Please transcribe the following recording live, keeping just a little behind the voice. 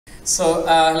So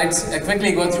let's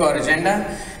quickly go through our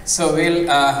agenda. So we'll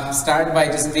start by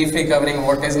just briefly covering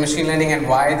what is machine learning and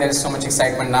why there is so much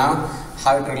excitement now,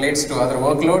 how it relates to other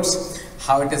workloads,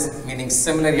 how it is meaning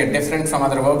similar yet different from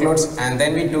other workloads, and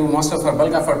then we do most of our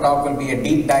bulk of our talk will be a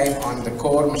deep dive on the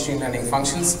core machine learning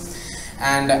functions,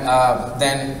 and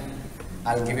then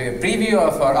I'll give you a preview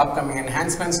of our upcoming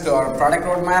enhancements to our product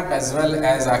roadmap as well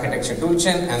as architecture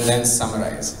toolchain, and then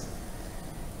summarize.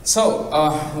 So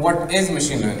what is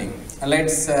machine learning?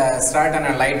 Let's start on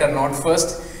a lighter note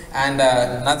first, and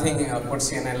nothing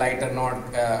puts you in a lighter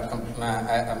note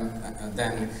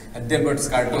than Dilbert's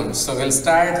cartoons. So we'll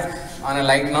start on a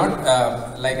light note,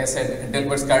 like I said,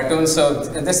 Dilbert's cartoons. So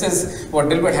this is what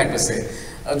Dilbert had to say.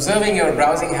 Observing your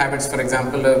browsing habits, for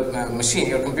example, a machine,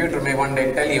 your computer may one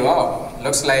day tell you, oh,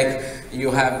 looks like you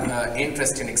have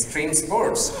interest in extreme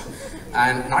sports.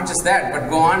 And not just that, but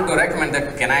go on to recommend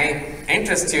that, can I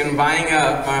interest you in buying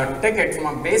a ticket from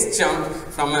a base jump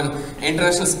from an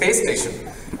international space station?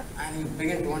 And you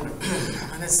begin to wonder,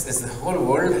 is the whole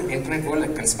world, internet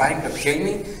world, conspiring to kill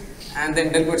me? And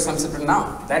then Dilbert sums it up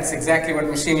now. That's exactly what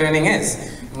machine learning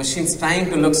is. Machines trying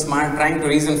to look smart, trying to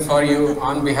reason for you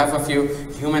on behalf of you,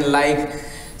 human-like.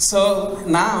 So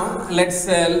now let's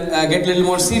get a little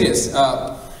more serious.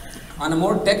 On a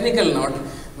more technical note,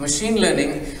 machine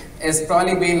learning is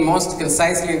probably been most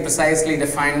concisely and precisely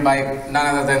defined by none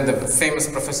other than the famous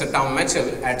Professor Tom Mitchell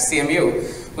at CMU,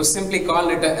 who simply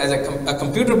called it as a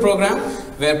computer program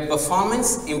where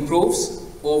performance improves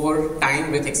over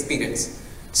time with experience.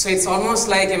 So it's almost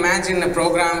like, imagine a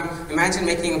program, imagine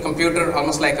making a computer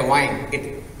almost like a wine.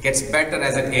 It gets better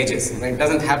as it ages. Right? It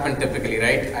doesn't happen typically,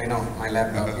 right? I know, my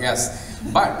laptop, yes.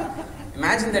 But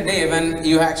imagine the day when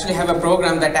you actually have a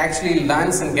program that actually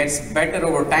learns and gets better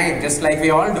over time, just like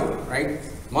we all do, right?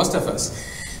 Most of us.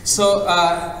 So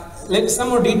let's some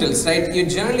more details, right? You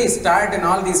generally start in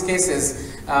all these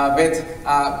cases with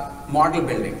model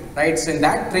building, right? So in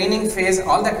that training phase,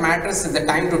 all that matters is the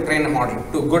time to train a model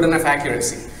to good enough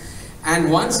accuracy.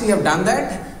 And once you have done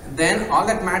that, then all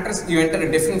that matters, you enter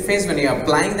a different phase when you are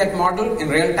applying that model in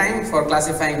real time for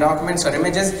classifying documents or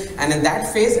images. And in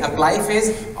that phase, apply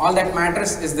phase, all that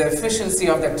matters is the efficiency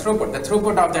of that throughput, the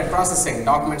throughput of that processing,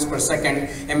 documents per second,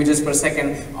 images per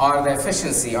second, or the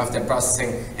efficiency of that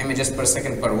processing, images per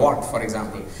second per watt, for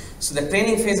example. So the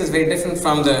training phase is very different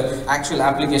from the actual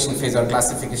application phase or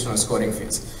classification or scoring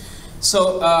phase.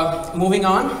 So moving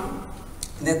on,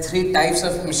 there are three types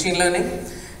of machine learning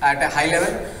at a high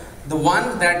level. The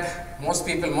one that most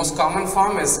common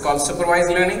form is called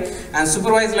supervised learning, and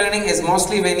supervised learning is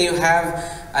mostly when you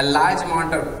have a large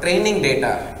amount of training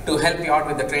data to help you out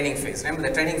with the training phase. Remember,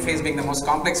 the training phase being the most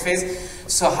complex phase.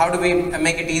 So how do we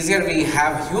make it easier? We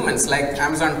have humans like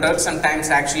Amazon Turk sometimes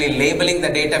actually labeling the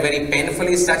data very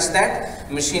painfully such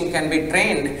that machine can be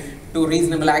trained to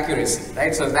reasonable accuracy,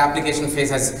 right? So the application phase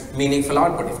has meaningful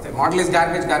output. If the model is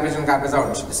garbage, garbage in, garbage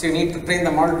out. So you need to train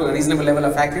the model to a reasonable level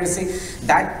of accuracy.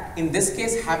 That, in this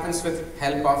case, happens with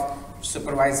help of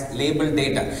supervised labeled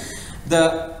data.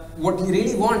 What you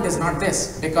really want is not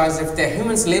this, because if the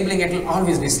humans labeling it will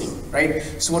always be slow, right?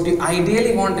 So what you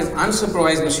ideally want is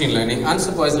unsupervised machine learning,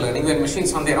 unsupervised learning, where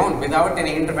machines on their own, without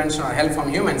any intervention or help from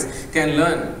humans, can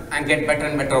learn and get better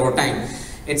and better over time.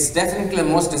 It's definitely the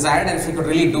most desired, and if we could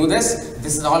really do this,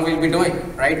 this is all we'll be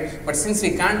doing, right? But since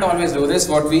we can't always do this,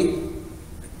 what we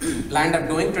land up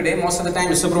doing today most of the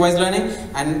time is supervised learning,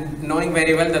 and knowing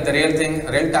very well that the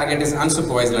real target is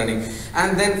unsupervised learning.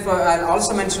 And then I'll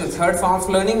also mention a third form of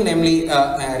learning, namely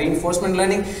reinforcement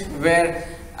learning, where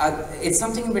it's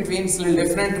something in between. It's a little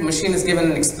different. The machine is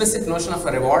given an explicit notion of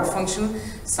a reward function,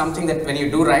 something that when you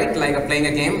do right, like playing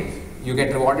a game, you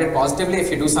get rewarded positively. If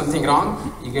you do something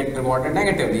wrong, you get rewarded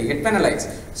negatively, you get penalized.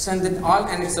 So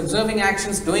and it's observing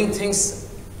actions, doing things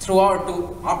throughout to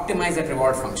optimize that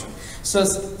reward function. So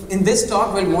in this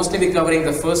talk, we'll mostly be covering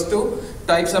the first two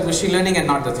types of machine learning and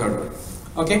not the third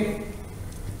one. Okay?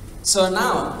 So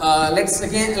now, let's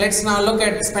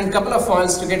now spend a couple of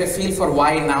hours to get a feel for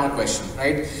why now question,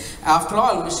 right? After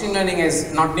all, machine learning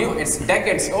is not new, it's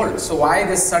decades old. So why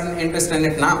this sudden interest in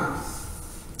it now?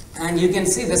 And you can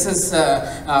see this is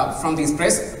from these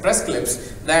press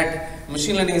clips that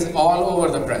machine learning is all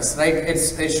over the press, right?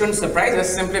 It shouldn't surprise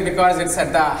us simply because it's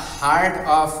at the heart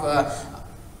of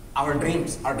our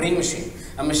dreams, our dream machine,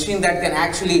 a machine that can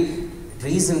actually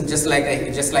reason just like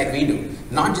we do,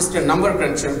 not just a number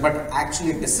cruncher, but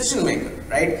actually a decision maker,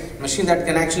 right? Machine that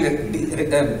can actually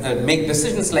make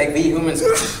decisions like we humans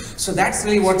do. So that's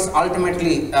really what's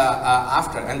ultimately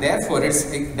after, and therefore it's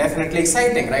definitely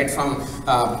exciting, right? From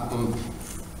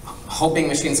hoping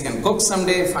machines can cook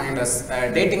someday, find us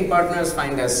dating partners,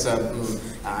 find us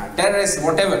terrorists,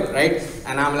 whatever, right?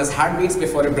 Anomalous heartbeats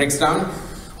before it breaks down,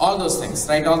 all those things,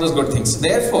 right? All those good things.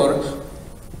 Therefore,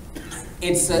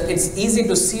 it's easy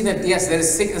to see that yes, there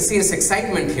is serious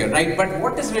excitement here, right? But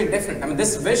what is really different? I mean,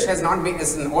 this wish has not been,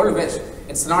 it's an old wish.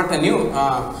 It's not a new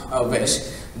wish.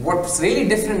 What's really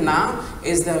different now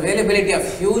is the availability of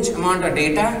huge amount of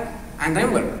data. And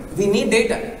remember, we need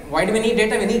data. Why do we need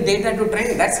data? We need data to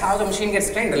train. That's how the machine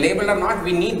gets trained. Labeled or not,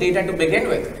 we need data to begin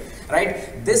with.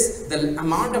 Right? The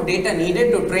amount of data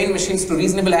needed to train machines to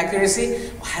reasonable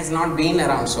accuracy has not been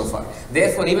around so far.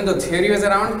 Therefore, even though theory was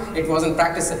around, it wasn't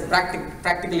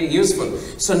practically useful.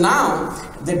 So now,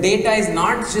 the data is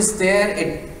not just there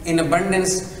in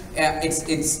abundance.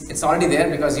 It's already there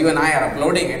because you and I are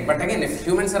uploading it. But again, if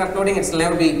humans are uploading, it'll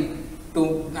never be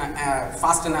too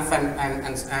fast enough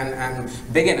and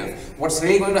big enough. What's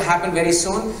really going to happen very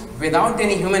soon, without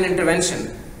any human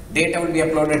intervention, data will be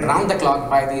uploaded around the clock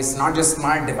by these not just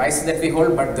smart devices that we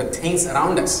hold, but the things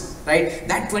around us, right?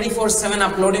 That 24/7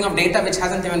 uploading of data, which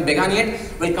hasn't even begun yet,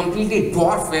 will completely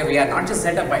dwarf where we are, not just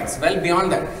zettabytes, well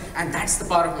beyond that. And that's the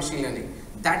power of machine learning.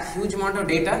 That huge amount of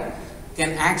data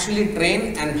can actually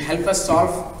train and help us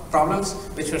solve problems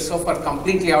which were so far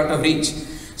completely out of reach.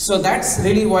 So that's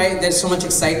really why there's so much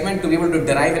excitement to be able to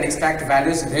derive and extract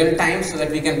values in real time so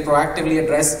that we can proactively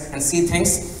address and see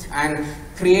things and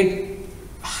create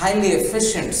highly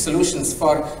efficient solutions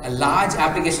for a large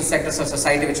application sectors of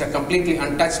society which are completely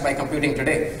untouched by computing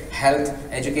today. Health,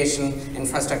 education,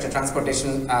 infrastructure,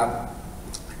 transportation,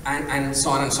 and so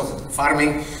on and so forth,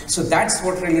 farming. So that's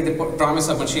what really the promise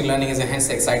of machine learning is, and hence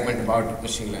the excitement about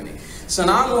machine learning. So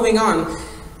now moving on,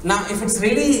 now if it's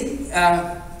really,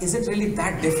 is it really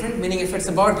that different? Meaning if it's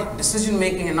about decision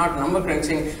making and not number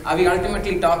crunching, are we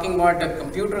ultimately talking about a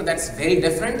computer that's very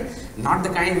different? Not the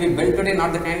kind we build today,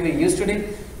 not the kind we use today?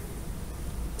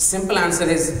 Simple answer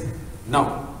is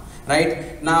no.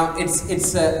 Right? Now,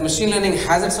 machine learning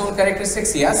has its own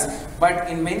characteristics, yes, but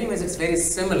in many ways it's very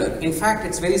similar. In fact,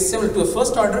 it's very similar to a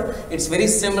first order, it's very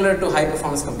similar to high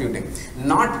performance computing.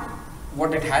 Not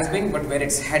what it has been, but where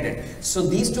it's headed. So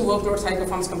these two workloads, high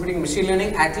performance computing and machine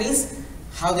learning, at least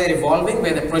how they're evolving,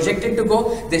 where they're projected to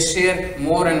go, they share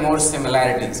more and more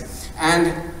similarities.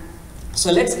 And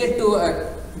so let's get to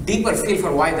a deeper feel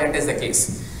for why that is the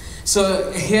case.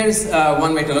 So here's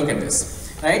one way to look at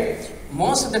this, right?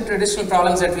 Most of the traditional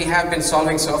problems that we have been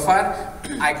solving so far,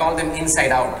 I call them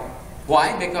inside out.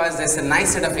 Why? Because there's a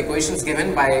nice set of equations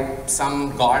given by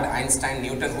some god, Einstein,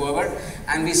 Newton, whoever,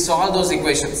 and we solve those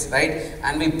equations, right?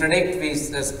 And we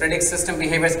predict system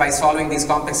behaviors by solving these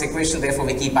complex equations, therefore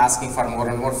we keep asking for more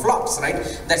and more flops, right?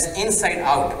 That's inside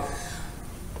out.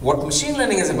 What machine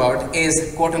learning is about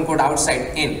is quote-unquote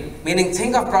outside in, meaning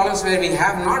think of problems where we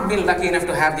have not been lucky enough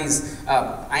to have these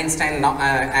Einstein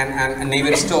and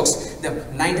Navier-Stokes. The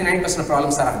 99% of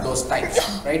problems are of those types,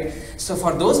 right? So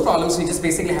for those problems, we just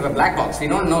basically have a black box. We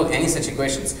don't know any such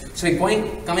equations. So we're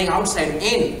coming outside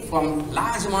in from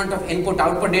large amount of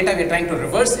input-output data. We're trying to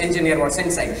reverse engineer what's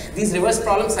inside. These reverse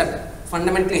problems are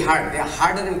fundamentally hard. They are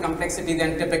harder in complexity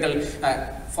than typical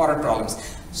forward problems.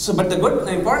 So, but the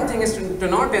important thing is to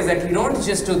note is that you don't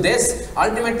just do this.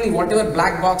 Ultimately, whatever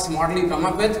black box model you come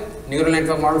up with, neural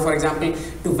network model, for example,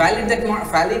 to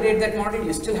validate that model,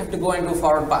 you still have to go and do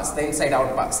forward pass, the inside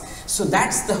out pass. So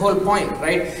that's the whole point,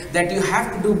 right? That you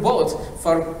have to do both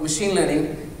for machine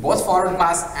learning, both forward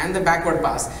pass and the backward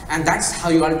pass, and that's how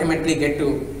you ultimately get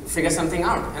to figure something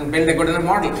out and build a good enough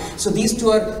model. So these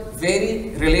two are very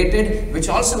related, which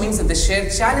also means that they share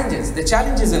challenges. The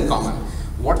challenges in common.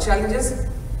 What challenges?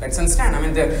 Let's understand. I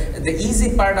mean, the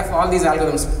easy part of all these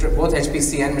algorithms, both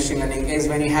HPC and machine learning, is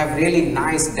when you have really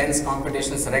nice, dense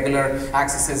computations, regular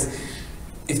accesses.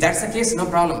 If that's the case, no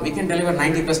problem. We can deliver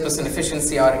 90+%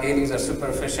 efficiency. Our ALUs are super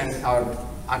efficient. Our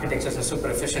architectures are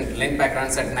super efficient. LINPACK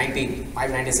runs at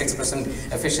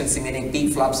 95–96% efficiency, meaning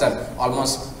peak flops are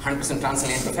almost 100%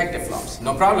 transient effective flops.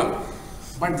 No problem.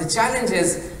 But the challenge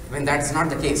is when that's not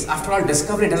the case. After all,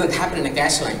 discovery doesn't happen in a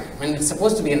cache line. When it's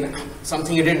supposed to be in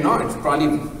something you didn't know, it's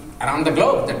probably around the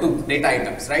globe, the two data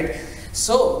items, right?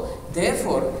 So,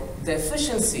 therefore, the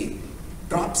efficiency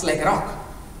drops like a rock.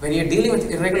 When you're dealing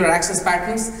with irregular access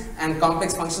patterns and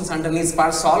complex functions underneath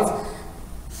sparse solve,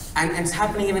 and it's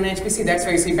happening even in HPC. That's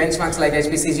why you see benchmarks like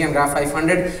HPCG and Graph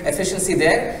 500. Efficiency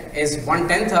there is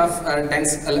 1/10 of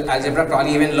dense algebra,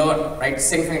 probably even lower, right?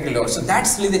 Significantly lower. So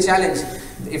that's really the challenge.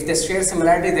 If they share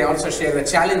similarity, they also share the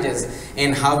challenges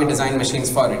in how we design machines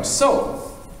for it.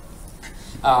 So,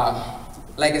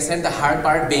 Like I said, the hard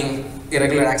part being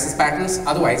irregular access patterns.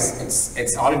 Otherwise,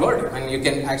 it's all good, and you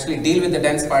can actually deal with the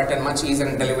dense part and much easier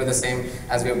and deliver the same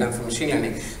as we have done for machine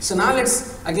learning. So now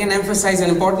let's again emphasize an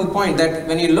important point, that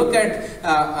when you look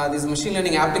at these machine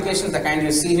learning applications, the kind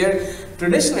you see here,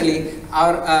 traditionally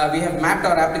we have mapped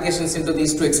our applications into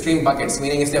these two extreme buckets,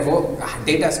 meaning if they're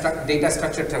data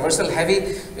structure traversal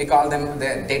heavy, we call them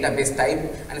the database type,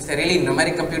 and if they're really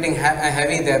numeric computing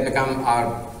heavy, they have become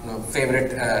our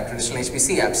favorite traditional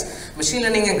HPC apps. Machine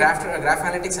learning and graph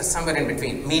analytics are somewhere in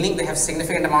between, meaning they have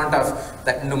significant amount of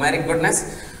that numeric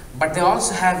goodness, but they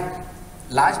also have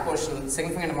large portion,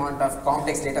 significant amount of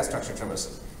complex data structure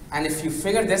traversal. And if you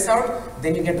figure this out,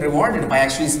 then you get rewarded by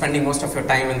actually spending most of your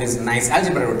time in these nice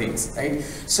algebra routines, right?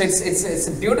 So it's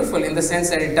beautiful in the sense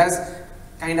that it does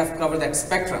kind of cover that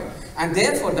spectrum. And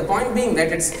therefore, the point being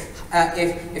that it's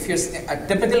if a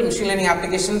typical machine learning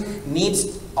application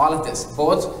needs all of this,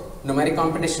 both numeric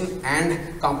computation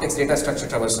and complex data structure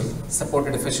traversal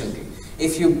supported efficiently.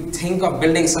 If you think of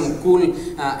building some cool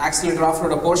accelerator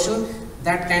offloader portion,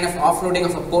 that kind of offloading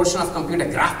of a portion of compute, a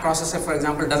graph processor for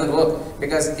example, doesn't work,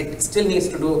 because it still needs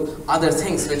to do other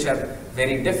things which are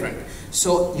very different.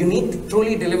 So you need to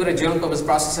truly deliver a general purpose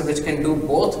processor which can do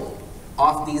both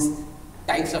of these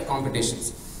types of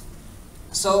computations.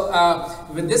 So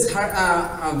with this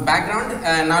background,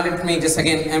 now let me just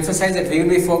again emphasize that we will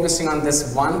be focusing on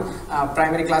this one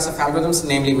primary class of algorithms,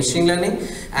 namely machine learning,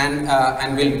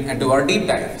 and we'll do our deep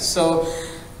dive. So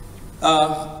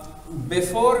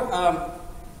before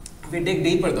we dig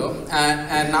deeper though,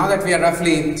 and now that we are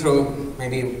roughly through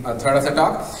maybe a third of the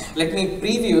talk, let me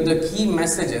preview the key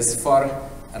messages for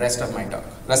the rest of my talk,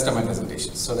 rest of my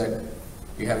presentation, so that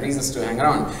you have reasons to hang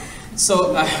around.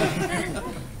 So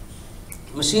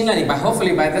machine learning,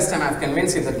 hopefully by this time I've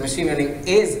convinced you that machine learning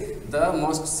is the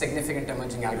most significant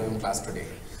emerging algorithm class today,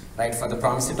 right, for the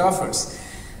promise it offers.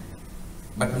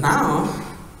 But now,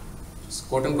 it's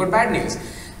quote unquote bad news.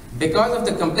 Because of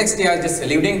the complexity I was just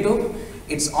alluding to,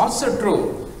 it's also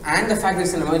true, and the fact that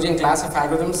it's an emerging class of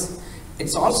algorithms,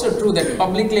 it's also true that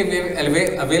publicly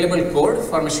available code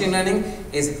for machine learning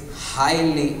is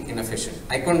highly inefficient.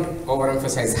 I couldn't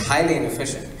overemphasize highly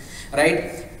inefficient,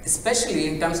 right? Especially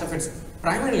in terms of its,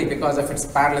 primarily because of its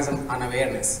parallelism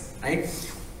unawareness, right?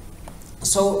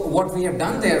 So what we have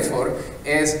done therefore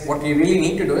is, what we really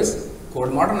need to do is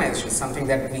code modernization, something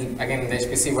that we, again, in the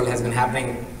HPC world has been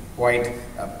happening quite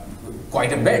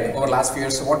a bit over the last few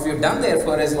years. So what we have done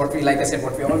therefore is what we, like I said,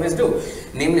 what we always do,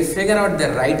 namely figure out the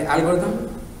right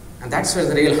algorithm, and that's where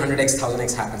the real 100x,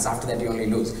 1000x happens. After that you only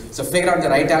lose. So figure out the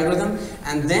right algorithm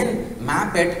and then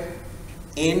map it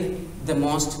in the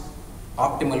most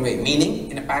optimal way,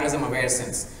 meaning in a parallelism aware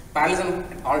sense. Parallelism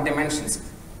at all dimensions,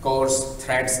 cores,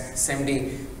 threads,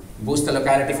 SIMD, boost the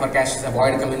locality for caches,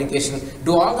 avoid communication,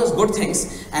 do all those good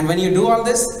things, and when you do all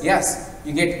this, yes,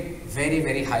 you get very,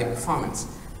 very high performance.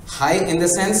 High in the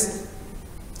sense,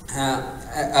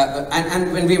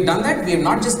 and when we've done that, we have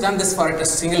not just done this for at a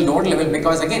single node level,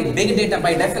 because again, big data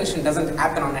by definition doesn't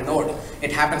happen on a node,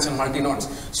 it happens on multi-nodes.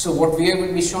 So what we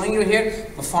will be showing you here,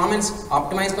 performance,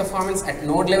 optimized performance at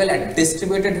node level, at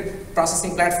distributed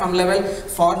processing platform level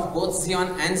for both Xeon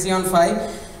and Xeon Phi,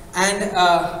 and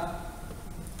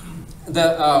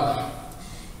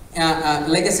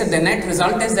like I said, the net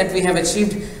result is that we have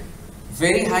achieved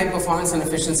very high performance and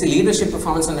efficiency, leadership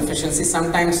performance and efficiency,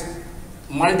 sometimes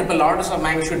multiple orders of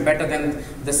magnitude better than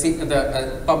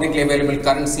the publicly available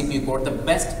current CPU code, the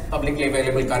best publicly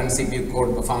available current CPU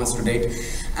code performance to date.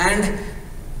 And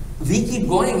we keep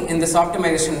going in this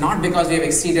optimization not because we have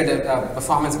exceeded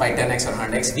performance by 10x or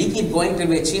 100x. We keep going till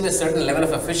we achieve a certain level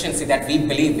of efficiency that we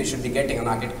believe we should be getting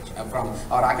from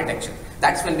our architecture.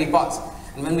 That's when we pause.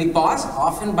 And when we pause,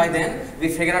 often by then we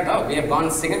figure out, oh, we have gone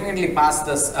significantly past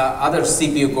this other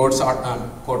CPU codes, or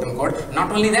quote unquote.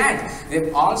 Not only that, we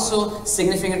have also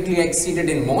significantly exceeded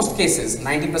in most cases,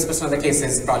 90+% of the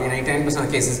cases, probably 99% of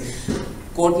the cases,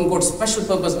 quote unquote special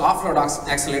purpose offload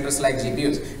accelerators like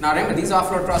GPUs. Now remember, these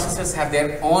offload processors have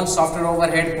their own software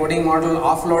overhead, coding model,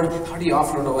 offload. How do you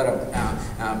offload over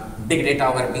a big data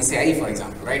over PCIe, for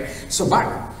example, right? So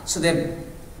they're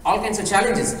all kinds of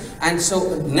challenges, and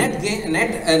so net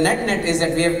is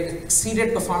that we have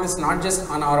exceeded performance not just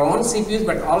on our own CPUs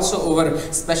but also over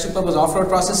special purpose offload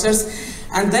processors.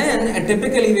 And then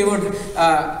typically we would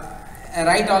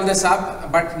write all this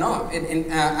up, but no,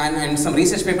 and some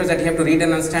research papers that you have to read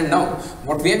and understand. No,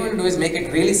 what we are going to do is make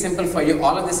it really simple for you.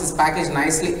 All of this is packaged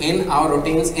nicely in our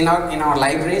routines, in our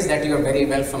libraries that you are very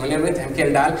well familiar with,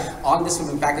 MKLDAL. All this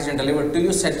will be packaged and delivered to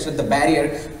you, such that the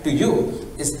barrier to you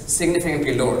is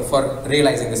significantly lower for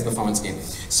realizing this performance gain.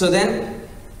 So then,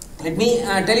 let me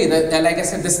tell you that, like I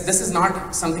said, this is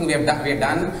not something we are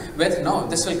done with. No,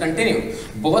 this will continue.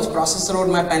 Both processor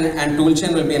roadmap and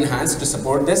toolchain will be enhanced to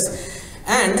support this.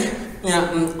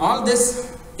 And all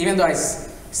this, even though I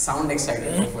sound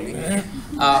excited, hopefully,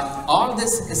 all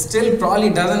this still probably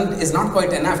is not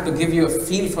quite enough to give you a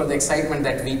feel for the excitement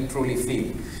that we truly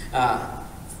feel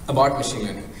about machine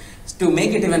learning. To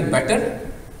make it even better,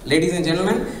 ladies and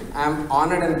gentlemen, I'm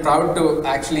honored and proud to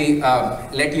actually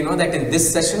let you know that in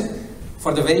this session,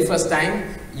 for the very first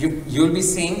time, you'll be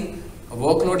seeing a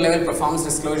workload level performance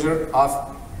disclosure of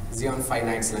Xeon Phi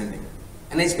Knights Landing,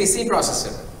 an HPC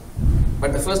processor.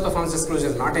 But the first performance disclosure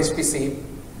is not HPC,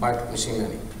 but machine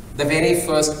learning. The very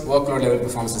first workload level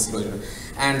performance disclosure.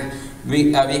 And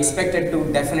we expect it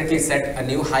to definitely set a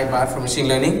new high bar for machine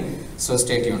learning, so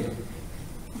stay tuned.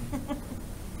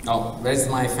 Oh, where's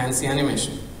my fancy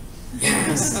animation?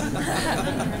 Yes.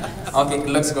 Okay, it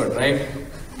looks good, right?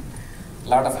 A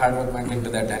lot of hard work went into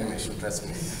that animation, trust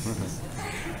me.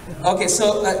 Okay,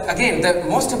 so again, the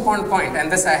most important point,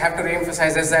 and this I have to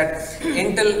re-emphasize, is that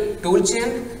Intel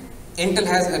toolchain, Intel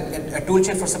has a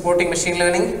toolchain for supporting machine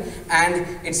learning, and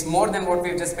it's more than what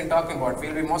we've just been talking about.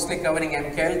 We'll be mostly covering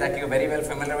MCAL, that you're very well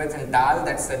familiar with, and DAL,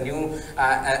 that's the new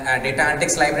data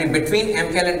analytics library. Between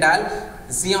MCAL and DAL,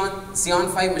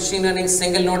 Xeon Phi machine learning,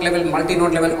 single node level,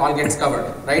 multi-node level, all gets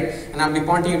covered, right? And I'll be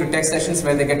pointing you to tech sessions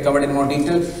where they get covered in more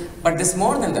detail. But there's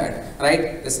more than that,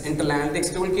 right? This Intel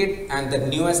Analytics Toolkit and the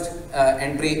newest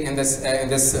entry in this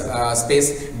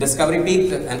space, Discovery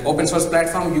Peak, an open source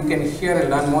platform. You can hear and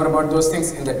learn more about those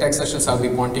things in the tech sessions. I'll be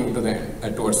pointing you to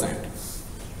the towards the end.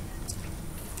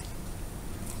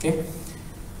 Okay.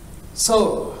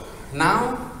 So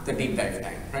now the deep dive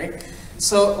time, right?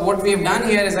 So what we've done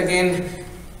here is again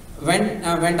went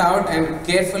out and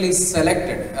carefully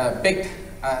selected, picked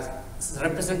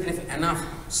representative enough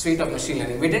suite of machine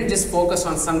learning. We didn't just focus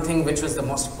on something which was the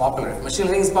most popular. If machine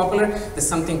learning is popular, there's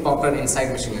something popular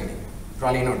inside machine learning.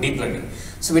 Probably deep learning.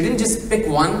 So we didn't just pick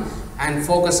one and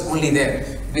focus only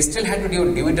there. We still had to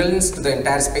do due diligence to the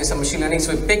entire space of machine learning.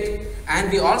 So we picked, and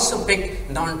we also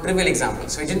picked non-trivial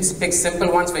examples. So we didn't pick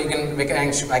simple ones where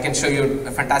I can show you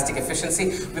a fantastic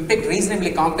efficiency. We picked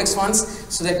reasonably complex ones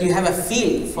so that you have a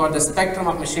feel for the spectrum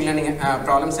of machine learning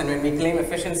problems. And when we claim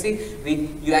efficiency,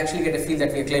 you actually get a feel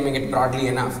that we are claiming it broadly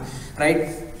enough,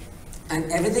 right?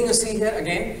 And everything you see here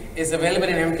again is available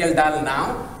in MCAL DAL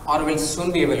now, or will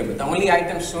soon be available. The only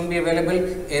item soon be available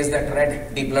is that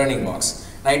red deep learning box,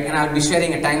 right? And I'll be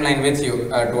sharing a timeline with you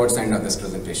towards the end of this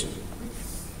presentation.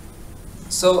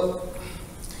 So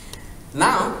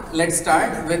now let's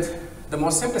start with the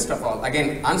most simplest of all.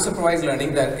 Again, unsupervised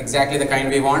learning, exactly the kind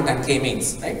we want, and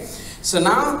K-means, right? So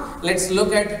now let's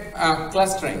look at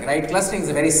clustering, right? Clustering is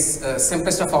the very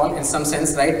simplest of all in some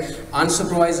sense, right?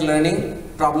 Unsupervised learning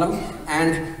problem,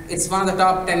 and it's one of the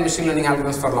top 10 machine learning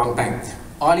algorithms for a long time.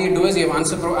 All you do is you have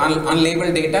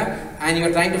unlabeled data, and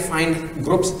you're trying to find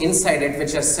groups inside it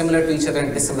which are similar to each other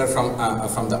and dissimilar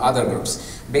from the other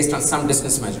groups based on some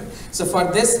distance measure. So for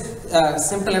this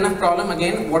simple enough problem,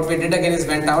 again, what we did again is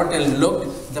went out and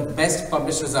looked the best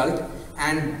published result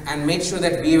and made sure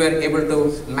that we were able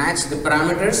to match the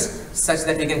parameters such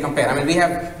that we can compare. I mean, we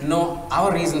have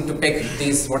our reason to pick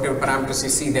these whatever parameters you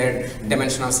see there,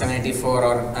 dimension of 784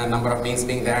 or a number of means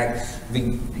being that.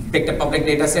 We picked a public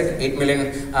data set, 8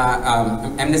 million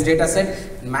MNIST data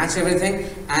set, match everything,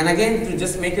 and again to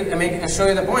just show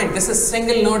you the point, this is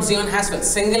single node Xeon Haswell,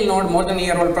 single node more than a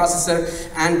year old processor,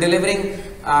 and delivering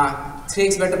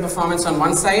 3x better performance on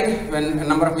one side when a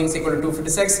number of means equal to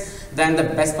 256 than the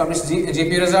best published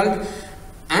GPU result,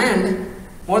 and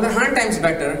more than 100 times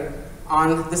better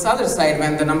on this other side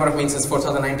when the number of means is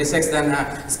 4096 than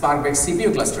a Spark-based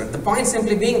CPU cluster. The point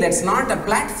simply being that it's not a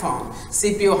platform,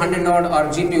 CPU 100 node or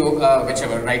GPU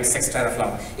whichever, right, 6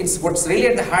 teraflop. It's what's really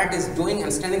at the heart is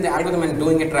understanding the algorithm and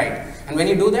doing it right. And when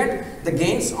you do that, the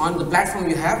gains on the platform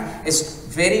you have is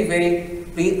very, very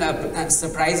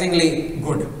surprisingly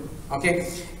good. Okay,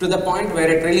 to the point where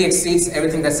it really exceeds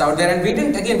everything that's out there. And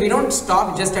we don't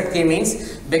stop just at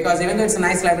K-means, because even though it's a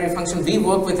nice library function, we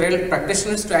work with real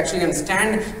practitioners to actually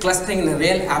understand clustering in a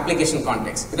real application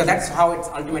context, because that's how it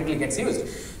ultimately gets used.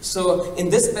 So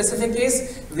in this specific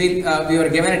case, we were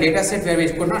given a data set where we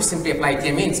could not simply apply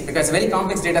K-means, because a very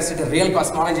complex data set, a real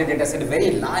cosmology data set, a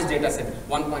very large data set,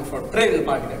 1.4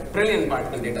 trillion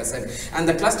particle data set. And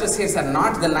the clusters here are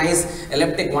not the nice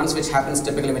elliptic ones which happens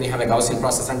typically when you have a Gaussian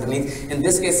process underneath. In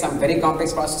this case, some very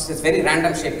complex processes, very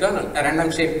random shaped kernel,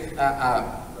 random shaped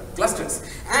clusters.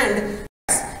 And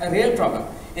that's a real problem.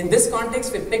 In this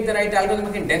context, we picked the right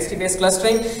algorithm in density-based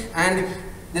clustering, and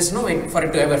There's no way for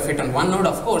it to ever fit on one node,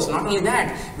 of course. Not only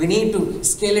that, we need to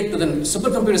scale it to the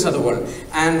supercomputers of the world.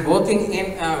 And working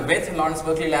in with Lawrence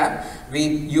Berkeley Lab, we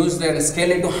use and scale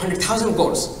it to 100,000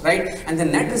 cores, right? And the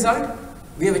net result,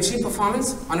 we have achieved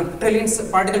performance on a trillion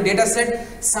particle data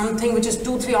set, something which is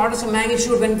 2-3 orders of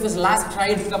magnitude when it was last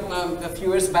tried a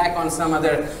few years back on some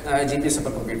other GPU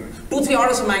supercomputer. 2-3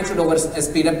 orders of magnitude over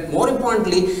speed up. More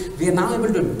importantly, we are now able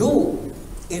to do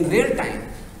in real time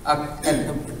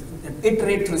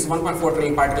iterate through this 1.4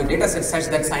 trillion particle data set such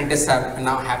that scientists are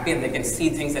now happy and they can see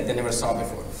things that they never saw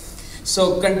before.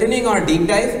 So continuing our deep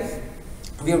dive,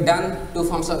 we have done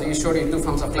we showed you two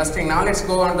forms of clustering. Now let's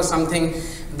go on to something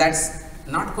that's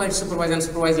not quite supervised and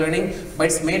supervised learning, but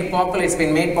it's made popular. It's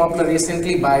been made popular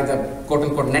recently by the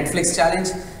quote-unquote Netflix challenge,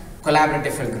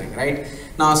 collaborative filtering, right?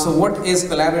 Now, so what is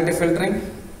collaborative filtering?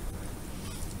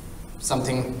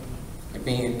 Something, let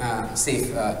me see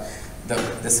if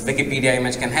this Wikipedia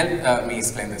image can help me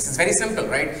explain this. It's very simple,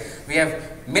 right? We have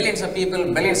millions of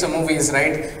people, billions of movies,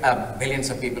 right? Billions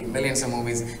of people, millions of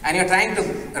movies, and you're trying to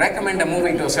recommend a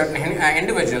movie to a certain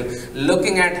individual,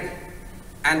 looking at,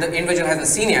 and the individual hasn't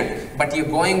seen yet, but you're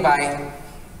going by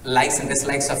likes and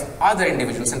dislikes of other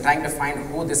individuals and trying to find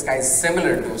who this guy is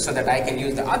similar to so that I can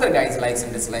use the other guy's likes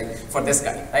and dislikes for this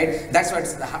guy, right? That's what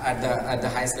at the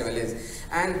highest level is.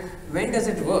 And when does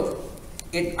it work?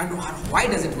 Why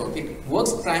does it work? It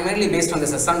works primarily based on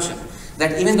this assumption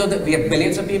that even though we have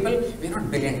billions of people, we're not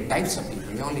billion types of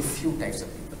people, we're only few types of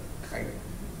people, right?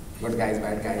 Good guys,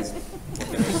 bad guys.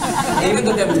 Even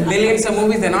though there are millions of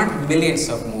movies, they're not millions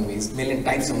of movies, million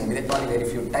types of movies, they're probably very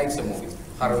few types of movies.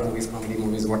 Horror movies, comedy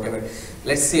movies, whatever.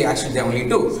 Let's say actually there are only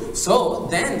two. So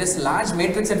then this large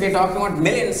matrix that we're talking about,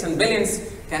 millions and billions,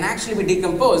 can actually be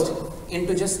decomposed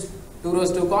into just 2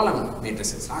 rows, 2 column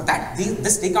matrices. Now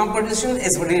this decomposition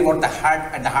is really what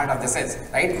at the heart of this is,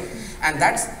 right? And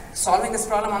that's solving this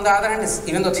problem. On the other hand, is,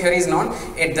 even though theory is known,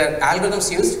 the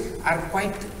algorithms used are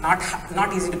quite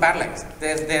not easy to parallelize.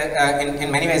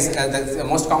 In many ways, the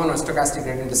most common one is stochastic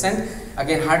gradient descent.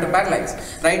 Again, hard to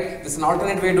parallelize, right? This is an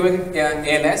alternate way of doing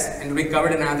ALS, and we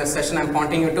covered in another session I'm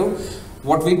pointing you to.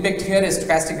 What we picked here is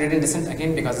stochastic gradient descent,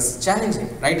 again because it's challenging,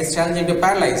 right? It's challenging to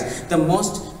parallelize. The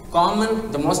most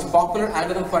common, the most popular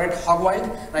algorithm for it,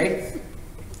 Hogwild, right?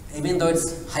 Even though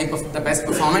it's the best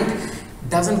performant,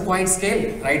 doesn't quite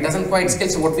scale, right? Doesn't quite scale.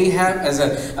 So what we have is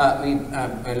we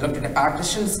looked at a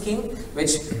partition scheme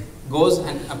which goes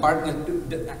and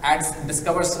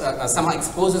discovers, somehow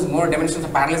exposes more dimensions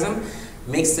of parallelism,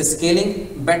 makes the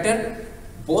scaling better,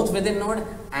 both within node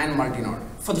and multi-node.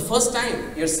 For the first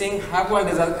time, you're seeing Hogwild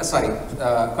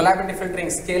collaborative filtering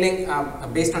scaling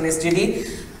based on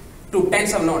SGD to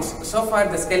tens of nodes. So far,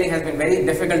 the scaling has been very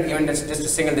difficult, even just to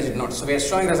single-digit nodes. So we are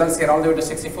showing results here all the way to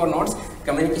 64 nodes.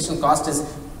 Communication cost is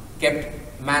kept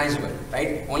manageable,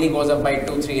 right? Only goes up by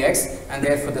 2-3x, and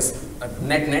therefore this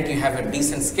net you have a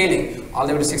decent scaling all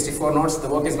the way to 64 nodes. The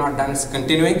work is not done; it's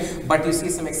continuing, but you see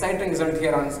some exciting result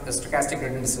here on stochastic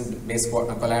gradient descent based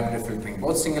collaborative filtering,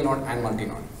 both single node and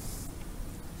multi-node.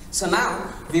 So now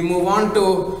we move on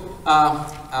to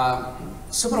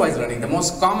supervised learning, the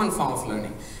most common form of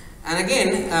learning. And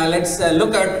again, let's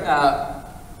look at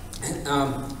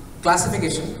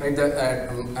classification, right?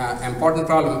 The important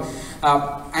problem.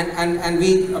 And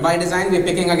we, by design, we're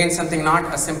picking again something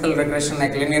not a simple regression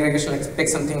like linear regression. Let's pick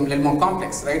something a little more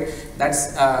complex, right?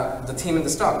 That's the theme in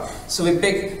the talk. So we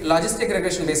pick logistic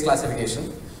regression-based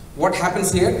classification. What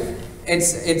happens here?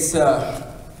 It's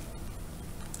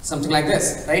something like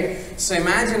this, right? So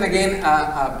imagine again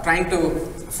trying to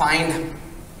find.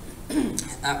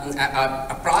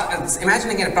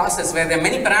 Imagine again a process where there are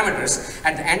many parameters.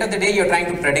 At the end of the day, you're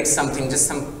trying to predict something, just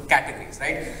some categories,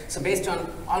 right? So based on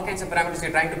all kinds of parameters,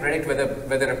 you're trying to predict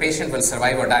whether a patient will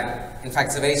survive or die. In fact,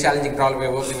 it's a very challenging problem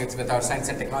we're working with our science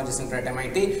and technology center at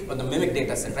MIT on the MIMIC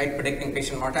data set, right? Predicting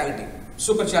patient mortality.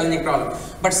 Super challenging problem.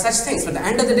 But such things, at the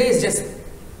end of the day, is just,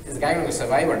 is the guy going to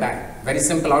survive or die? Very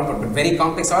simple output, but very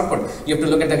complex output. You have to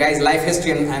look at the guy's life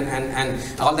history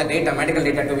and all the data, medical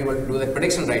data, to be able to do that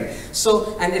prediction right.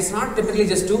 So, and it's not typically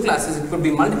just 2 classes, it could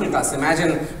be multiple classes.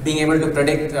 Imagine being able to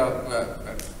predict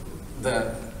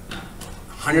the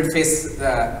 100-face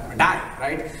die,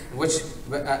 right? Which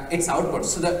its outputs.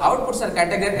 So the outputs are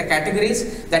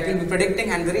categories that you'll be predicting,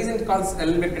 and the reason it calls a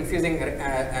little bit confusing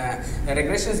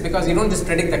regression is because you don't just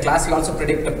predict the class, you also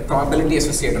predict the probability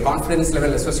associated, confidence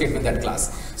level associated with that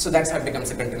class. So that's how it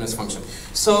becomes a continuous function.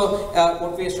 So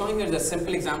what we are showing here is a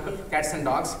simple example, cats and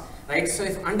dogs, right? So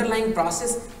if underlying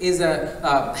process is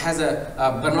has a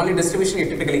Bernoulli distribution, you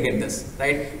typically get this,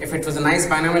 right? If it was a nice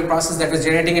binomial process that was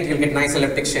generating it, you'll get nice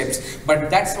elliptic shapes. But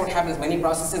that's what happens. Many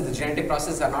processes, the genetic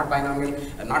processes are not binomial,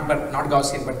 not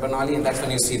Gaussian, but Bernoulli, and that's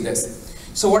when you see this.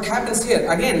 So what happens here?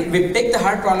 Again, we picked the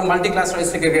hard problem, multi-class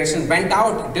logistic regression, went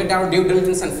out, did our due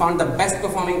diligence, and found the best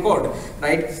performing code,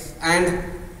 right? And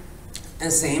the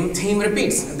same theme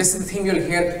repeats. This is the theme you'll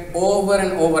hear over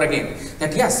and over again.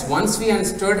 That yes, once we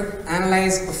understood,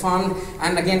 analyzed, performed,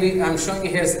 and again I'm showing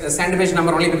you here the Sandbridge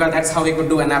number only because that's how we could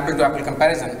do an apple-to-apple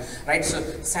comparison, right? So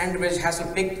Sandbridge has to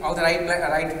pick all the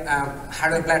right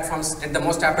hardware platforms, did the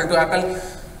most apple-to-apple,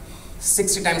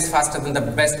 60 times faster than the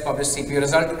best published CPU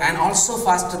result, and also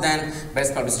faster than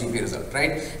best published GPU result,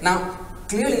 right? Now,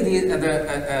 clearly,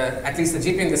 at least the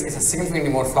GPU in this case has significantly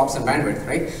more flops and bandwidth,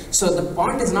 right? So the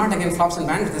point is not again flops and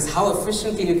bandwidth, is how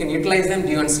efficiently you can utilize them. Do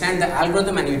you understand the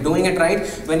algorithm and you're doing it right?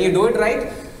 When you do it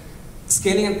right,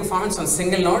 scaling and performance on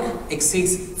single node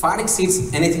far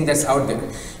exceeds anything that's out there.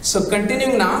 So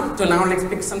continuing now let's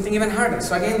pick something even harder.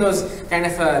 So again, those kind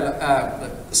of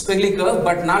squiggly curve,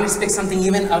 but now let's pick something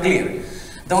even uglier.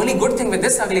 The only good thing with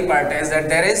this ugly part is that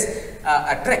there is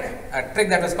a trick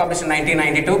that was published in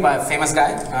 1992 by a famous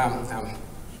guy,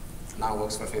 now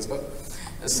works for Facebook,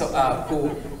 so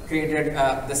who created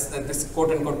this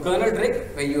quote-unquote kernel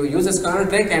trick, where you use this kernel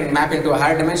trick and map into a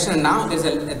higher dimension, and now there's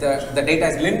the data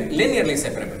is linearly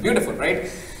separable. Beautiful, right?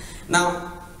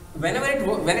 Now, when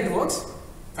it works,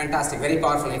 fantastic, very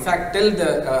powerful. In fact, till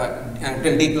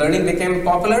deep learning became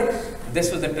popular, this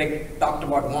was the trick talked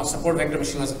about more. Support vector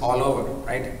machine was all over,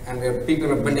 right? And where people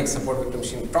were building support vector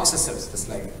machine processors, just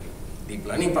like deep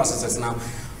learning processors. Now,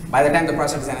 by the time the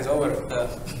processor design is over, the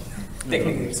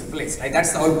technique is in place, right?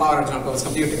 That's the whole power of general purpose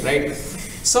computing, right?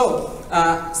 So,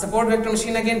 support vector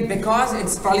machine again, because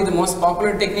it's probably the most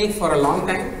popular technique for a long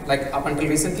time, like up until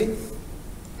recently,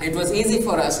 it was easier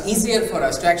for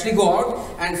us to actually go out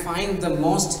and find the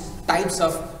most types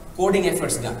of coding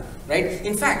efforts done, right?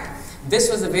 In fact,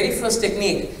 this was the very first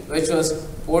technique which was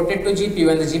ported to GPU,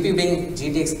 and the GPU being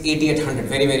GTX 8800,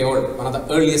 very, very old, one of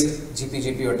the earliest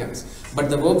GPU attempts.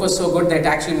 But the work was so good that it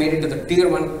actually made it to the tier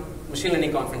 1 machine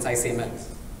learning conference, ICML.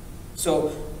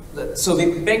 So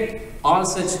we picked all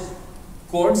such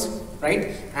codes,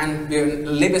 right? And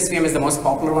libsvm is the most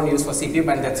popular one used for CPU,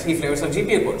 but there are 3 flavors of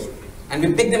GPU codes. And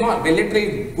we pick them all. We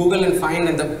literally Google and find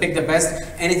and pick the best,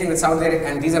 anything that's out there.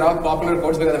 And these are all popular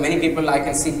codes because many people, I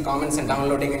can see comments and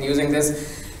downloading and using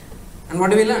this. And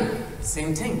what do we learn?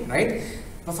 Same thing, right?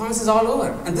 Performance is all over.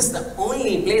 And this is the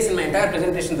only place in my entire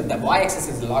presentation that the y-axis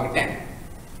is log 10.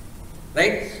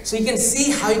 Right? So you can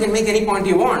see how you can make any point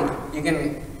you want. You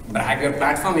can brag your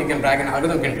platform, you can brag an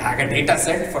algorithm, you can brag a data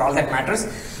set, for all that matters.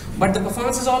 But the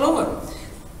performance is all over.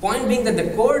 Point being that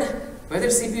the code, whether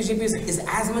CPU, GPU, is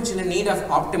as much in need of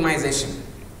optimization,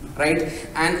 right?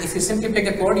 And if you simply pick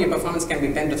a code, your performance can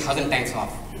be 10 to 1,000 times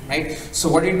off, right? So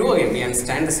what do you do again? We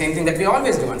understand the same thing that we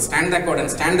always do, understand the code,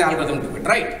 understand the algorithm, do it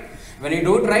right. When you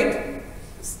do it right,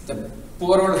 the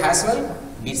poor old Haswell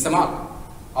beats them all,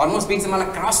 almost beats them all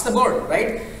across the board,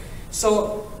 right?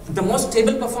 So the most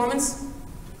stable performance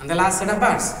on the last set of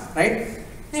bars, right?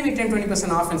 Maybe 10-20%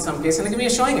 off in some cases, and again we are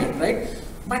showing it, right?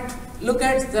 But look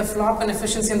at the flop and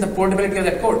efficiency and the portability of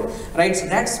that code, right? So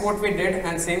that's what we did,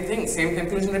 and same thing, same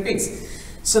conclusion repeats.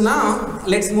 So now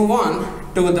let's move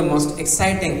on to the most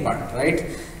exciting part, right?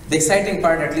 The exciting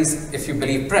part, at least if you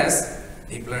believe press,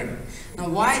 deep learning. Now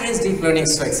why is deep learning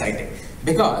so exciting?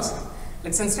 Because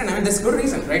let's understand, I mean, there's good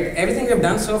reason, right? Everything we've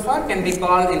done so far can be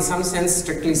called, in some sense,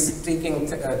 strictly speaking,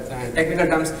 technical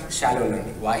terms, shallow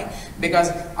learning. Why? Because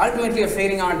ultimately you're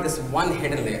figuring out this one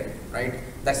hidden layer, right?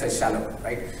 That's why shallow,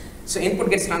 right? So input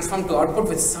gets transformed to output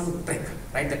with some trick,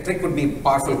 right? The trick would be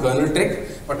powerful kernel trick,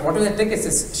 but whatever the trick is,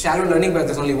 it's shallow learning, but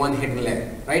there's only one hidden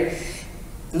layer, right?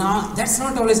 Now, that's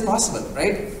not always possible,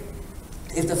 right?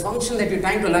 If the function that you're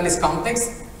trying to learn is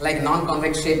complex, like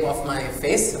non-convex shape of my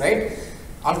face, right?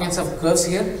 All kinds of curves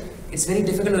here, it's very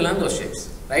difficult to learn those shapes,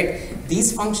 right?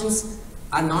 These functions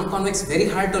are non-convex, very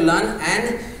hard to learn,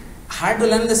 and hard to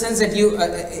learn in the sense that you,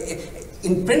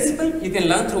 in principle, you can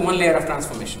learn through one layer of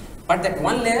transformation. But that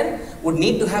one layer would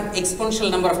need to have exponential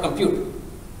number of compute.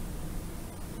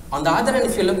 On the other hand,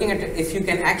 if you're looking at it, if you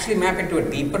can actually map it to a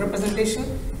deeper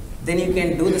representation, then you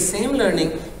can do the same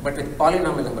learning, but with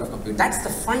polynomial number of compute. That's the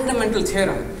fundamental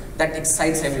theorem that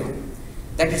excites everyone.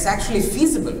 That it's actually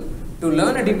feasible to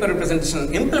learn a deeper representation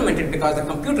and implement it because the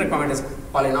compute requirement is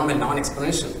polynomial,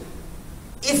 non-exponential.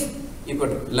 If you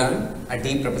could learn a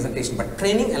deep representation, but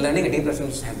training and learning a deep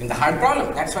representation has been the hard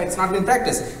problem. That's why it's not been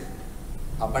practiced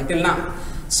up until now.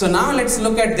 So now let's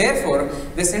look at, therefore,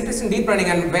 this interest in deep learning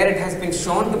and where it has been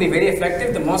shown to be very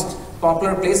effective, the most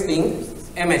popular place being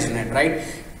ImageNet, right?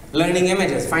 Learning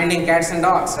images, finding cats and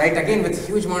dogs, right? Again, with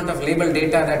huge amount of labeled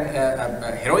data,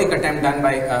 that heroic attempt done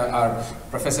by our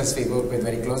professors we work with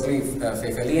very closely,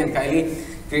 Fei Li and Kylie,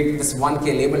 created this 1K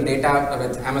labeled data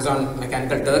with Amazon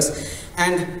Mechanical Turks,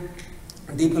 and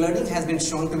deep learning has been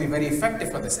shown to be very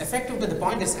effective for this. Effective to the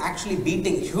point it's actually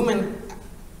beating human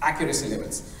accuracy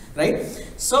levels, right?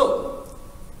 So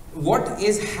what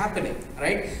is happening,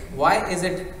 right? Why is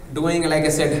it doing, like I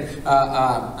said,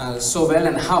 so well,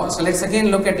 and how? So let's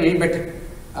again look at a little bit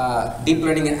deep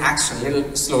learning in action, a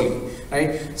little slowly,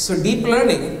 right? So deep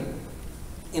learning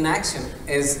in action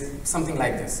is something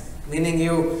like this, meaning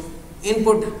you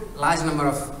input large number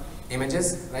of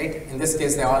images, right? In this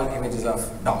case, they're all images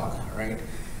of dog, right?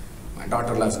 My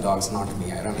daughter loves dogs, not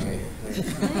me, ironically.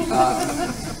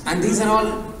 And these are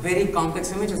all very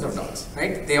complex images of dogs,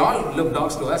 right? They all look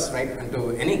dogs to us, right? And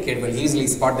to any kid will easily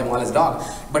spot them all as dog.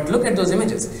 But look at those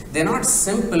images. They're not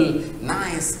simple,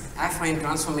 nice, affine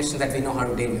transformations that we know how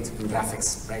to deal with in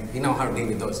graphics, right? We know how to deal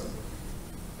with those.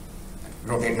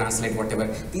 Rotate, translate, whatever.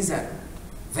 These are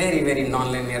very, very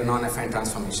non-linear, non-affine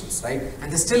transformations, right?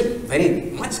 And they're still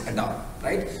very much a dog,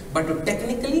 right? But to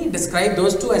technically describe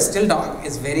those two as still dog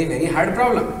is very, very hard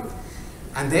problem.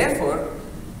 And therefore,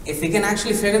 if we can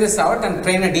actually figure this out and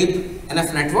train a deep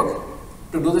enough network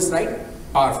to do this right,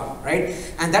 powerful, right?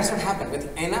 And that's what happened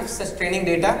with enough such training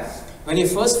data. When you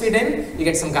first feed in, you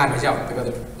get some garbage out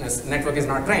because the network is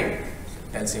not trained.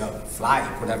 It tells you a fly,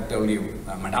 could have told you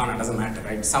Madonna, doesn't matter,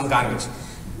 right? Some garbage.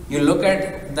 You look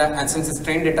at the, and since it's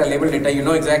trained data, labeled data, you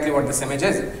know exactly what this image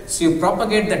is. So you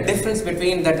propagate the difference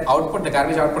between that output, the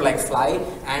garbage output like fly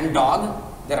and dog,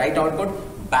 the right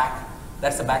output, back.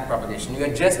 That's the back propagation. You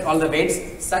adjust all the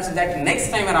weights such that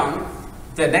next time around,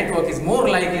 the network is more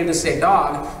likely to say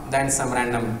dog than some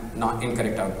random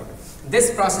incorrect output.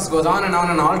 This process goes on and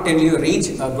on and on till you reach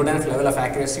a good enough level of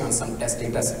accuracy on some test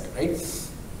data set, right?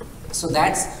 So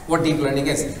that's what deep learning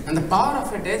is. And the power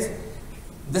of it is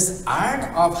this art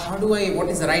of what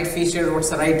is the right feature, what's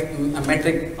the right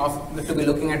metric to be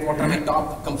looking at, what are my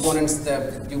top components,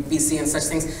 the UPC and such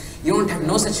things. You don't have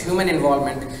no such human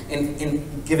involvement in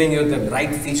giving you the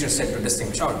right feature set to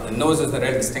distinguish out. The nose is the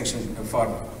real distinction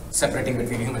for separating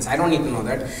between humans. I don't need to know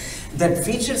that. The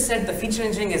feature set, the feature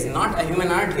engineering is not a human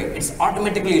art here. It's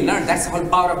automatically learned. That's the whole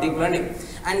power of deep learning.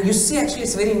 And you see actually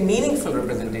it's very meaningful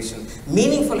representation,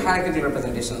 meaningful hierarchical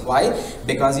representation. Why?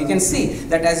 Because you can see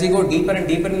that as you go deeper and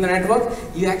deeper in the network,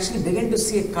 you actually begin to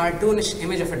see a cartoonish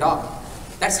image of a dog.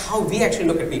 That's how we actually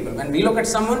look at people. When we look at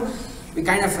someone, we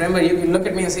kind of remember, you can look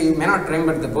at me and say, you may not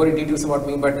remember the gory details about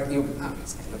me, but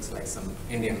this guy looks like some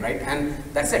Indian, right? And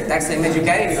that's it, that's the image you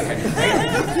carry in your head,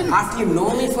 right? After you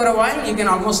know me for a while, you can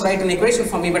almost write an equation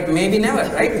for me, but maybe never,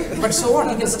 right? But so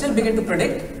what, you can still begin to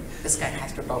predict, this guy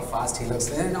has to talk fast, he looks,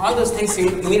 and all those things you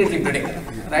immediately predict,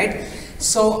 right?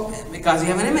 So, because you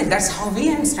have an image, that's how we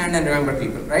understand and remember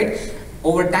people, right?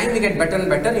 Over time, we get better and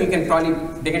better, you can probably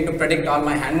begin to predict all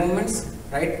my hand movements,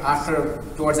 right?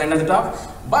 Towards the end of the talk,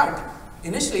 but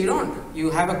initially you don't.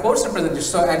 You have a coarse representation.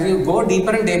 So as you go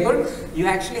deeper and deeper, you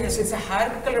actually have, it's a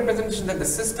hierarchical representation that the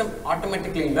system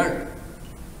automatically learned.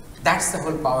 That's the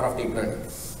whole power of deep learning.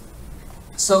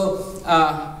 So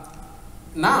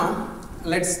now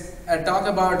let's talk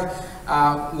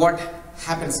about what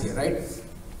happens here, right?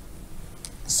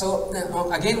 So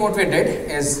again, what we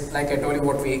did is, like I told you,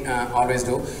 what we always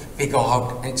do, we go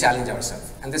out and challenge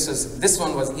ourselves. And this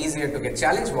one was easier to get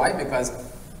challenged. Why? Because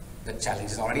the challenge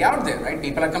is already out there, right?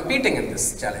 People are competing in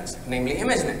this challenge, namely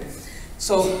ImageNet.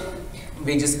 So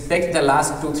we just picked the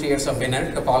last 2-3 years of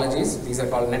winner topologies. These are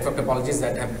called network topologies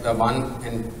that have won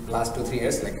in last 2-3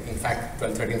 years, like in fact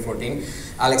 12, 13, 14.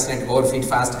 AlexNet, Overfeed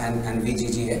Fast, and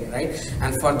VGGA, right?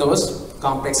 And for those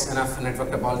complex enough network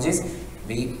topologies,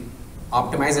 we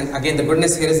optimize. And again, the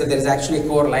goodness here is that there is actually a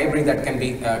core library that can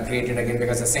be created again,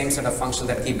 because the same set of functions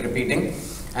that keep repeating.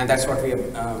 And that's what we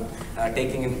are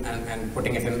taking in and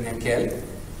putting it in MKL.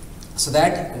 So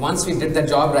that once we did the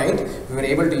job right, we were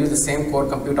able to use the same core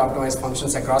compute optimized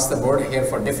functions across the board here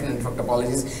for different network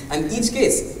topologies. And each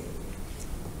case,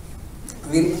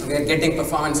 we are getting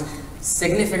performance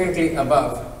significantly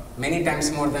above, many times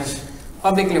more than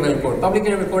public level code. Public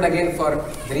level code, again, for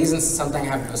the reasons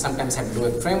sometimes have to do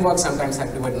with frameworks, sometimes have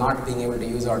to do with not being able to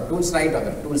use our tools right, or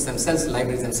the tools themselves,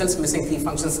 libraries themselves, missing key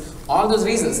functions, all those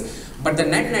reasons. But the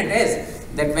net is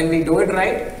that when we do it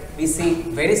right, we see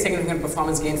very significant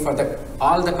performance gain for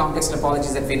all the complex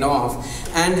topologies that we know of.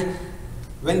 And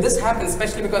when this happens,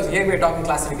 especially because here we are talking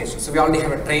classification, so we already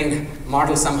have a trained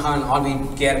model somehow, and all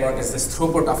we care about is this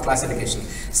throughput of classification.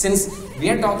 Since We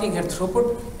are talking here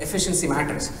throughput, efficiency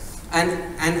matters.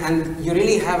 And you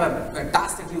really have a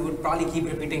task that you would probably keep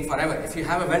repeating forever. If you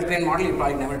have a well-trained model, you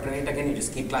probably never train it again. You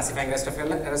just keep classifying rest of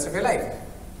your life.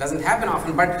 Doesn't happen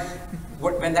often, but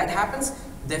when that happens,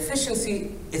 the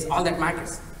efficiency is all that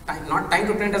matters. Time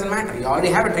to train doesn't matter. You already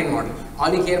have a trained model.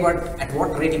 All you care about at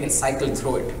what rate you can cycle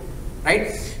through it,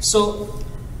 right? So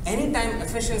anytime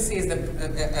efficiency is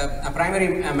a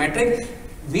primary metric,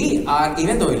 we are,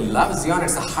 even though we love Xeon,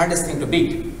 it's the hardest thing to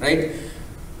beat, right?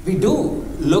 We do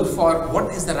look for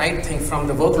what is the right thing from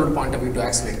the workload point of view to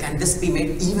accelerate. Can this be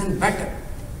made even better,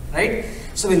 right?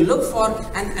 So we look for,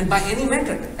 and by any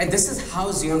metric, and this is how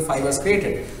Xeon Phi was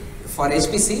created. For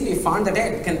HPC, we found that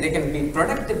they can be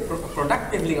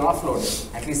productively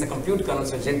offloaded, at least the compute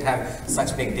kernels which didn't have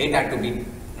such big data to be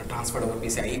transferred over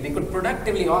PCIe. We could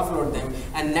productively offload them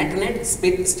and net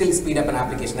still speed up an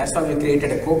application. That's why we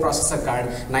created a co-processor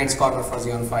card, Knights Corner for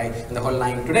Xeon Phi, and the whole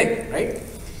line today, right?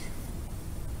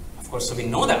 Of course, so we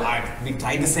know the art. We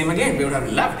tried the same again. We would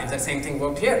have loved if the same thing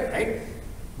worked here, right?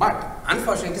 But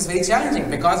unfortunately, it's very challenging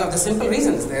because of the simple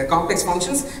reasons. They are complex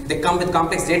functions, they come with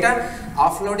complex data,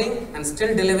 offloading and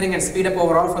still delivering and speed up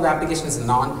overall for the application is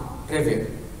non-trivial,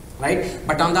 right?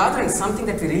 But on the other hand, something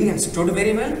that we really understood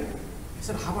very well,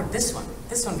 so how about this one?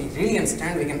 This one we really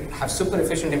understand, we can have super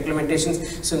efficient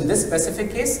implementations. So in this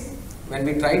specific case, when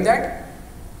we tried that,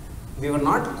 we were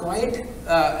not quite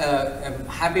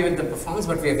happy with the performance,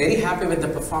 but we are very happy with the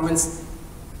performance,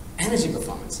 energy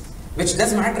performance, which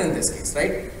does matter in this case,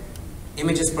 right?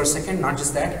 Images per second, not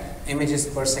just that, images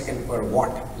per second per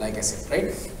watt, like I said,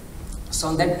 right? So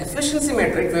on that efficiency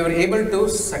metric, we were able to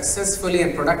successfully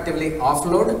and productively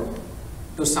offload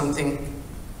to something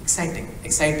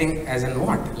exciting as in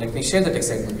what? Let me share that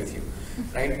excitement with you,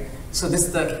 right? So this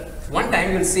is the one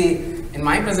time you'll see in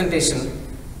my presentation,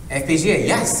 FPGA,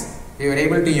 yes, we were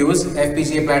able to use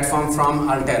FPGA platform from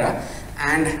Altera,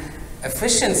 and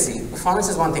efficiency, performance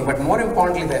is one thing, but more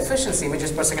importantly, the efficiency,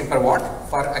 images per second per watt,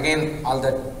 for again, all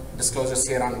the disclosures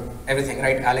here on everything,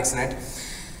 right, AlexNet,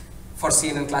 for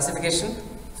CNN classification,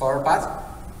 forward path,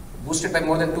 boosted by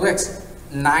more than 2x,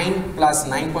 9 plus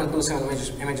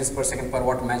 9.27 images per second per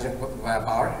watt measure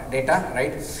power data,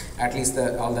 right, at least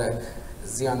all the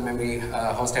Xeon memory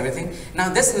host everything. Now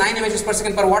this 9 images per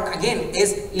second per watt again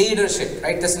is leadership,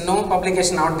 right? There's no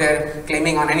publication out there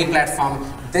claiming on any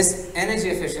platform this energy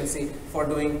efficiency for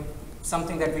doing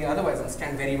something that we otherwise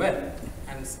understand very well,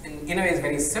 and in a way is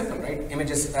very simple, right?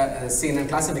 Images seen in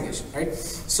classification, right?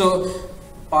 So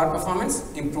power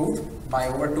performance improved by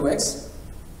over 2x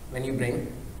when you bring,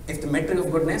 if the metric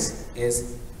of goodness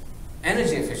is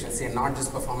energy efficiency and not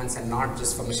just performance and not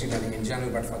just for machine learning in general,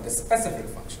 but for this specific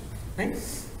function. Right?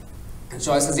 And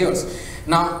choice is yours.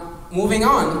 Now, moving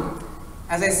on,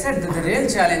 as I said, the real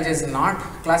challenge is not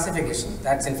classification.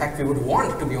 That's in fact we would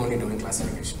want to be only doing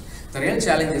classification. The real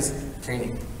challenge is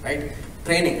training, right?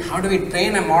 Training. How do we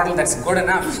train a model that's good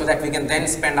enough so that we can then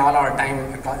spend all our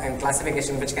time in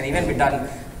classification, which can even be done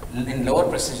in lower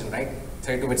precision, right?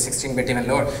 32-bit, 16-bit, even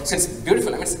lower. So it's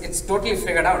beautiful. I mean, it's totally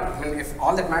figured out. I mean, if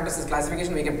all that matters is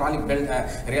classification, we can probably build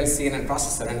a real CNN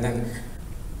processor, and then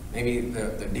maybe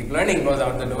the deep learning goes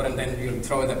out the door and then you'll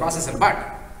throw the processor, but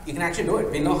you can actually do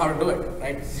it. We know how to do it,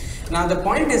 right? Now the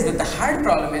point is that the hard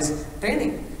problem is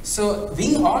training. So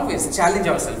we always challenge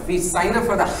ourselves. We sign up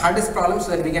for the hardest problem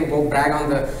so that we can go brag on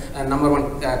the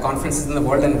 #1 conferences in the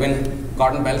world and win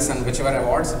Gordon Bells and whichever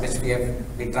awards which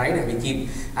we tried, and we keep,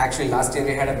 actually last year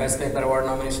we had a Best Paper Award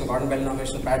nomination, Gordon Bell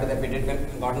nomination. Prior to that we did win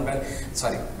Gordon Bell,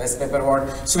 Best Paper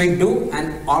Award. So we do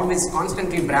and always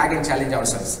constantly brag and challenge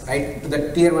ourselves, right, to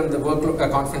the tier 1 the work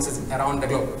conferences around the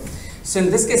globe. So in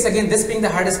this case, again, this being the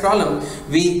hardest problem,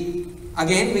 we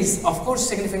of course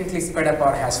significantly sped up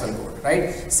our Haswell code,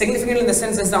 right? Significant in the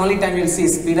sense it's the only time you'll see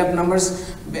speed up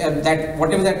numbers, that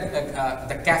whatever that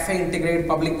the cafe integrated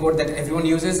public code that everyone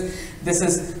uses, this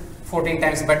is 14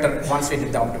 times better once we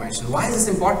did the optimization. Why is this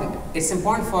important? It's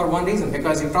important for one reason,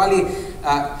 because you've probably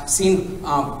seen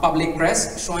public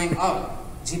press showing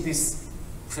GPUs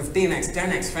 15x,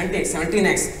 10x, 20x,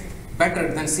 17x better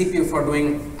than CPU for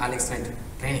doing AlexNet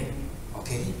training.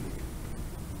 Okay.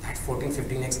 14,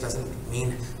 15x doesn't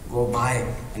mean go buy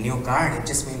a new card. It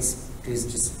just means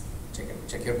please just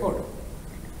check your code,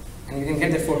 and you can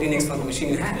get the 14x from the machine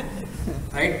you have,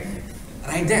 right?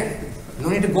 Right there. No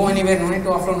need to go anywhere. No need to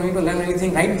offload. No need to learn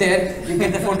anything. Right there, you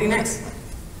get the 14x,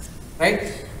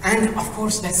 right? And of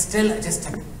course, that's still just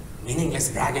a meaningless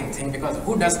bragging thing, because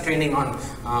who does training on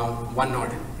one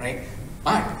node, right?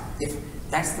 But if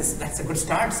that's a good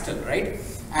start still, right?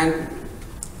 And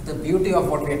the beauty of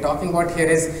what we are talking about here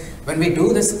is when we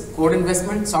do this code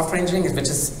investment, software engineering, which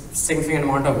is significant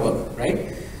amount of work,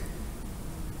 right?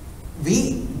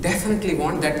 we definitely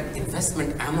want that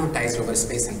investment amortized over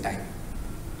space and time,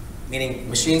 meaning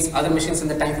machines, other machines in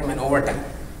the time frame and over time.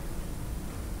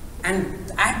 And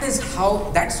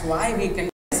that's why we can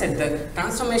say the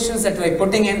transformations that we're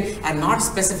putting in are not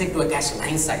specific to a cache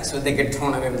line size, so they get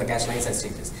thrown away when the cache line size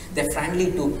changes. They're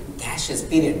friendly to caches,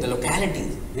 period, the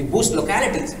localities. We boost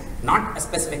localities, not a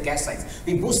specific cache size.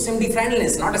 We boost SIMD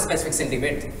friendliness, not a specific SIMD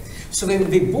width. So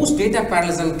we boost data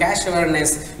parallelism, cache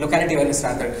awareness, locality awareness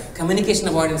rather, communication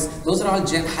avoidance. Those are all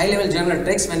high-level general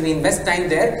tricks. When we invest time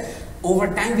there,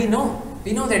 over time we know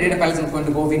that data parallelism is going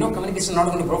to go. We know communication is not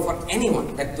going to grow for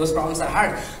anyone, that those problems are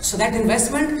hard. So that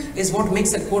investment is what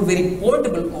makes the code very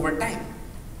portable over time.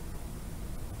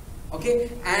 Okay,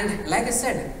 and like I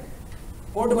said,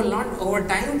 portable not over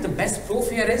time. The best proof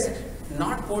here is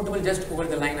not portable just over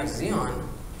the line of Xeon,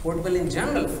 portable in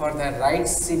general for the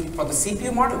for the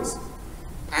CPU models.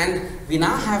 And we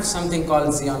now have something called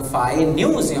Xeon Phi, new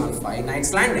Xeon Phi,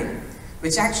 Knight's Landing,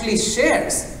 which actually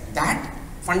shares that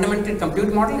fundamental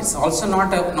compute model. It's also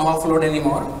not a no offload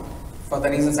anymore, for the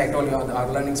reasons I told you, our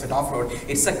learnings with offload.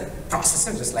 It's a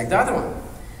processor just like the other one.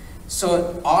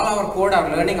 So all our code,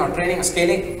 our learning, our training, our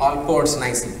scaling, all codes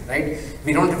nicely, right?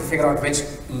 We don't have to figure out which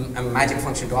magic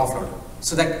function to offload.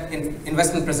 So that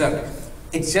investment preserved.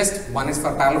 It's just one is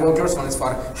for parallel workloads, one is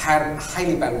for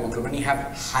highly parallel workload. When you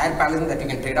have higher parallelism that you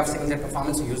can trade off single thread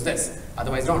performance, you use this.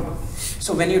 Otherwise, don't.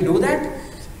 So when you do that,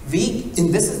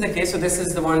 this is the case. So this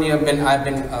is the one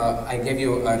I gave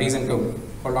you a reason to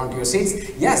hold on to your seats.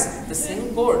 Yes, the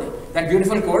same code, that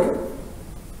beautiful code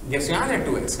gives you another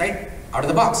 2x, right? Out of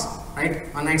the box, right?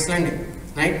 On Knight's Landing,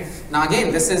 right? Now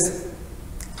again, this is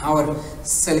our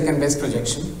silicon-based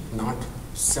projection, not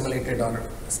simulated or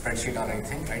spreadsheet or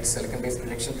anything, right? Silicon-based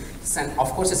projection. And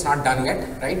of course, it's not done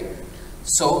yet, right?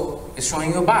 So it's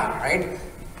showing you a bar, right?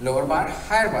 Lower bar,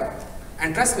 higher bar.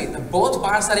 And trust me, both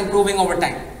bars are improving over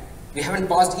time. We haven't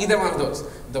paused either one of those.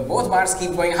 Both bars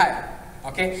keep going higher.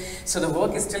 Okay, so the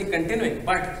work is still continuing,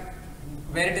 but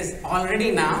where it is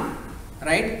already now,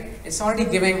 right? It's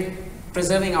already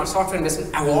preserving our software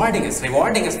investment,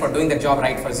 rewarding us for doing the job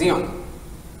right for Xeon.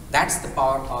 That's the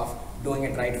power of doing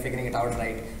it right, figuring it out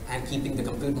right, and keeping the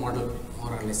compute model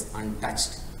more or less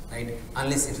untouched, right?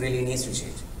 Unless it really needs to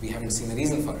change. We haven't seen a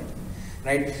reason for it.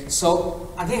 Right?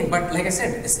 So again, but like I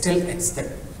said, it's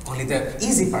only the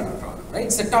easy part of the problem, right?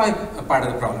 It's the toy part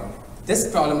of the problem.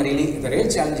 This problem really, the real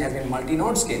challenge has been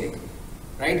multi-node scaling,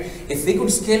 right? If we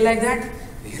could scale like that,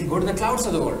 we can go to the clouds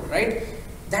of the world, right?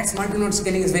 That's multi-node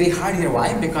scaling is very hard here.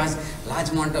 Why? Because large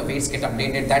amount of weights get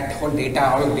updated, that whole data,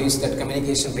 all of these, that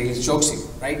communication really chokes you,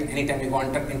 right? Anytime you go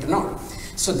into node.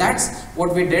 So that's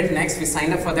what we did next. We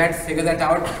signed up for that, figured that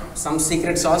out, some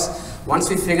secret sauce. Once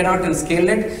we figured out and scaled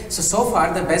it, so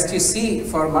far the best you see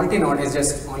for multi-node is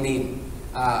just only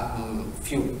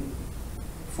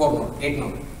 8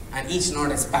 node, and each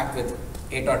node is packed with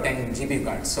 8 or 10 GPU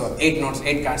cards. So 8 nodes,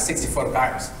 8 cards, 64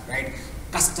 cards, right?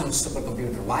 Custom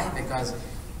supercomputer. Why? Because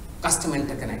custom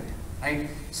interconnect, right?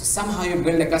 So somehow you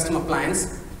build a custom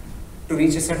appliance to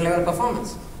reach a certain level of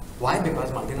performance. Why?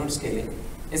 Because multi-node scaling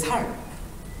is hard.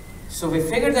 So we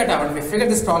figured that out, we figured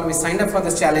this problem, we signed up for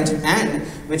this challenge, and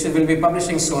which we will be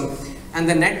publishing soon. And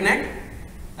the net,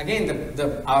 again,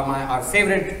 our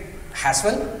favorite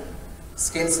Haswell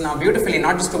scales now beautifully,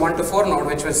 not just to 1 to 4 node,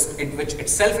 which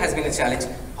itself has been a challenge,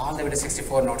 all the way to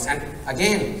 64 nodes. And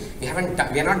again, we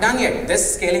are not done yet.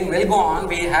 This scaling will go on.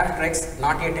 We have tricks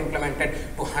not yet implemented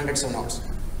to hundreds of nodes,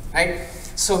 right?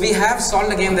 So we have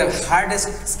solved again the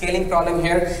hardest scaling problem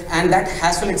here, and that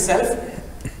Haswell itself,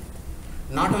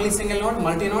 not only single node,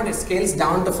 multi-node, it scales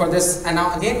down to for this. And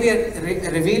now again, we are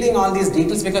revealing all these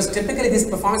details because typically these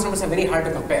performance numbers are very hard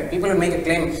to compare. People will make a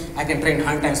claim, I can train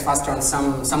 100 times faster on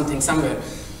something somewhere.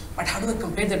 But how do we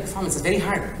compare the performance? It's very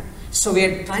hard. So we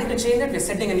are trying to change that. We're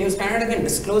setting a new standard again,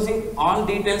 disclosing all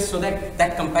details so that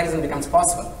that comparison becomes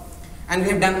possible. And we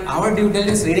have done our due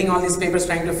diligence, reading all these papers,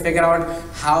 trying to figure out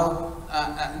how,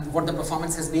 what the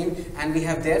performance has been. And we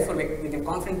have therefore, we can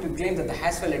confidently claim that the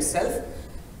Haswell itself,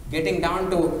 getting down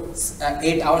to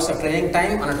 8 hours of training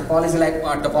time on a topology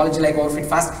like overfit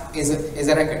fast is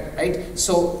a record, right?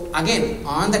 So again,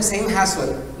 on that same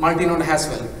Haswell, multi-node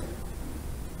Haswell,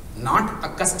 not a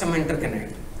custom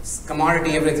interconnect,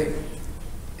 commodity everything,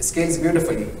 it scales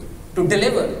beautifully to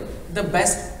deliver the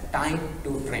best time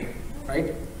to train,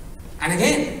 right? And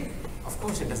again, of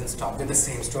course, it doesn't stop there, the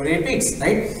same story repeats,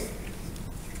 right?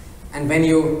 And when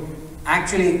you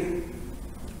actually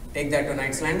take that to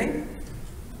Knight's Landing,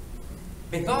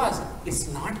 because it's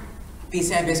not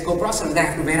PCI-based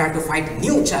coprocessor where I have to fight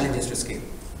new challenges to scale.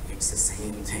 It's the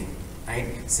same thing, right?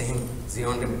 Same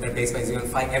Xeon replaced by Xeon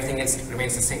Phi, everything else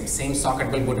remains the same. Same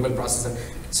socketable, bootable processor.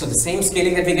 So the same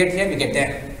scaling that we get here, we get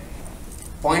there.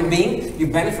 Point being, you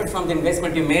benefit from the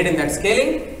investment you made in that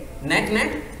scaling, net,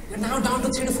 you're now down to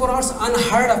 3 to 4 hours,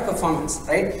 unheard of performance,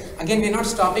 right? Again, we're not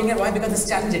stopping here. Why? Because this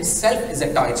challenge itself is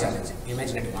a toy challenge.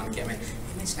 Imagine it 1K.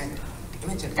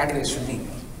 Image categories should be.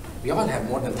 We all have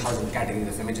more than 1,000 categories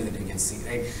of images that we can see,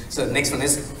 right? So the next one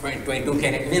is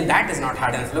 22K. Even that is not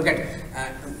hard enough. Look at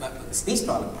speech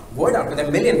problem, word out with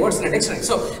 1 million words in a dictionary.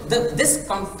 So this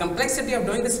complexity of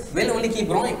doing this will only keep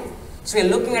growing. So we're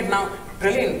looking at now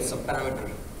trillions of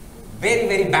parameters. Very,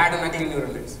 very bad and ugly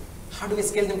neural nets. How do we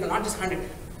scale them to not just 100,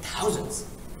 thousands?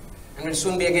 And we'll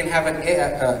soon be again have an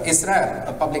ISRA,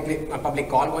 a public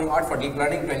call going out for deep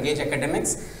learning to engage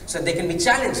academics so they can be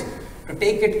challenged to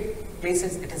take it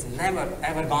places it has never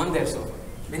ever gone there so far.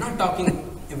 We're not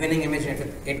talking winning ImageNet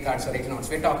with 8 cards or 8 nodes.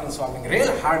 We're talking solving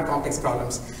real hard complex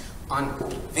problems on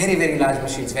very, very large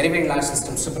machines, very, very large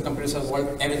systems, supercomputers of the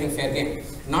world, everything fair game.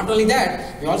 Not only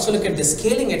that, we also look at the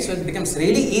scaling it so it becomes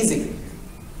really easy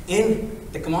in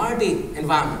the commodity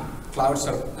environment, clouds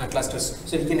or clusters,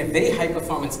 so you can have very high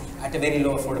performance at a very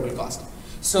low affordable cost.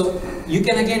 So you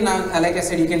can again now, like I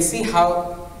said, you can see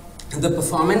how the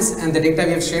performance and the data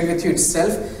we have shared with you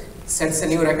itself sets a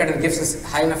new record and gives us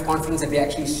high enough confidence that we're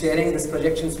actually sharing these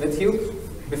projections with you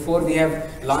before we have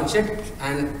launched it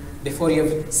and before you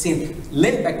have seen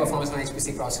LINPACK performance on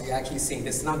HPC processor, you're actually seeing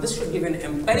this. Now this should give you an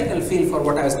empirical feel for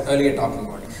what I was earlier talking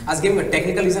about. I was giving you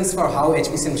technical reasons for how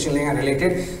HPC and machine learning are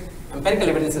related. Empirical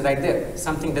evidence is right there.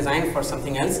 Something designed for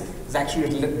something else is actually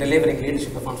delivering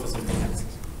leadership performance for something else.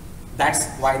 That's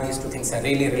why these two things are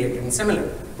really related and similar.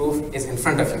 Proof is in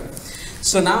front of you.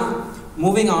 So now,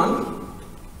 moving on.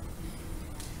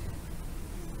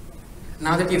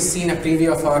 Now that you've seen a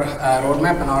preview of our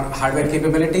roadmap and our hardware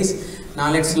capabilities,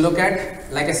 now let's look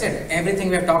at, like I said, everything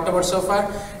we have talked about so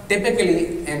far.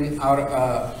 Typically, in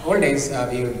our old days,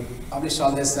 we would publish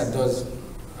all this at those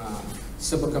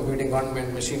supercomputing,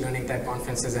 government, machine learning type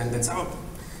conferences, and then say, oh,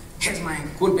 here's my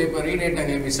cool paper, read it, and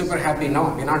you'll be super happy.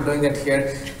 No, we're not doing that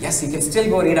here. Yes, you can still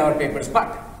go read our papers,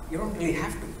 but you don't really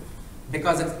have to,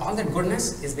 because all that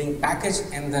goodness is being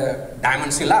packaged in the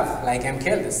diamonds you love, like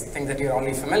MKL, this thing that you're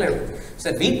already familiar with.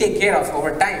 So that we take care of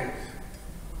over time,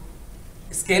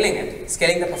 scaling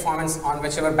the performance on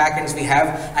whichever backends we have,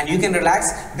 and you can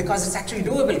relax because it's actually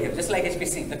doable here, just like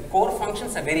HPC. The core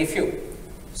functions are very few.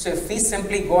 So if we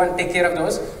simply go and take care of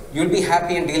those, you'll be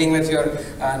happy in dealing with your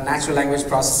natural language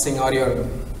processing or your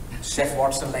Chef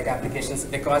Watson-like applications,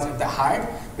 because at the heart,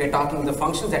 we're talking the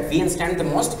functions that we understand the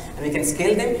most, and we can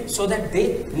scale them so that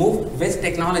they move with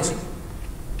technology.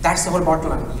 That's the whole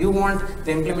bottom line. You want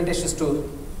the implementations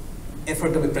to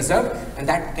effort to be preserved, and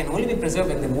that can only be preserved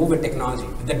when they move with technology,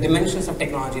 with the dimensions of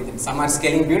technology. Some are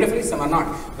scaling beautifully, some are not.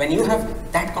 When you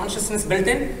have that consciousness built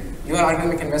in, your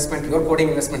algorithmic investment, your coding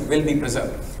investment will be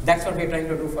preserved. That's what we're trying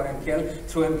to do for MKL,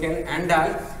 through MKL and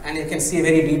DAL, and you can see a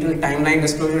very detailed timeline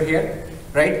disclosure here,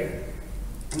 right?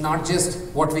 Not just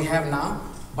what we have now,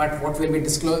 but what will be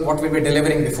disclosed, what we'll be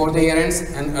delivering before the year ends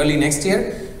and early next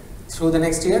year, through the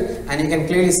next year, and you can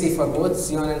clearly see for both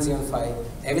Xeon and Xeon Phi,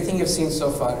 everything you've seen so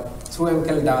far, through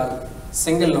MKL DAL,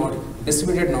 single node,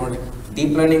 distributed node,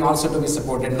 deep learning also to be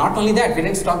supported. Not only that, we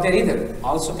didn't stop there either.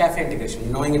 Also Caffe integration,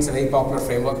 knowing it's a very popular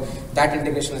framework, that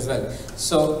integration as well.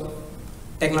 So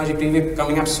technology preview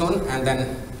coming up soon, and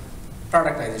then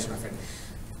productization of it.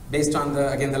 Based on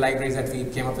the, again, the libraries that we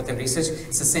came up with in research,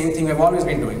 it's the same thing we've always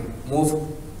been doing.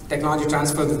 Move technology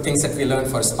transfer, the things that we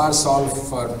learned for SparseSolve,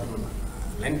 for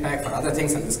LINPACK, for other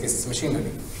things, in this case it's machine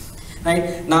learning.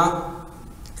 Right? Now,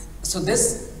 so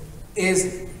this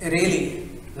is really,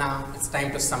 now it's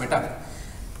time to sum it up.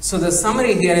 So the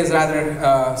summary here is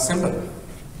rather simple.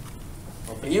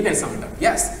 Hopefully you can sum it up.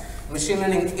 Yes, machine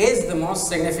learning is the most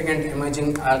significant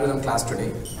emerging algorithm class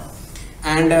today.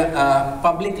 And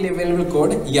publicly available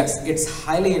code, yes, it's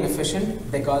highly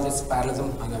inefficient because it's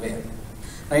parallelism unaware,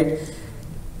 right?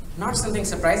 Not something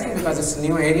surprising because it's a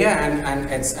new area,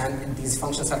 and these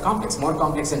functions are complex, more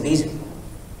complex than DGen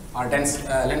or dense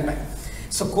LINPACK.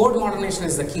 So code modernization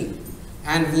is the key,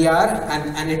 and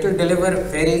it will deliver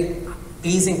very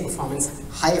pleasing performance,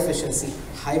 high efficiency,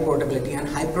 high portability, and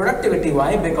high productivity.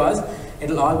 Why? Because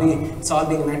it's all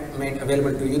being made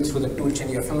available to you through the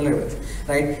toolchain you're familiar with,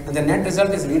 right? And the net result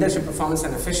is leadership, performance,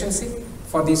 and efficiency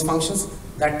for these functions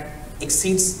that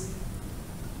exceeds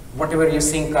whatever you're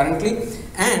seeing currently,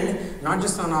 and not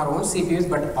just on our own CPUs,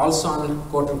 but also on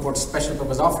quote-unquote special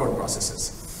purpose offload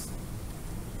processors.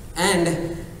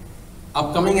 And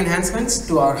upcoming enhancements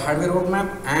to our hardware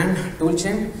roadmap and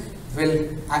toolchain will,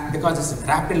 because it's a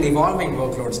rapidly evolving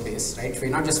workload space, right? We're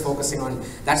not just focusing on,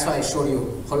 that's why I showed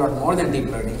you a whole lot more than deep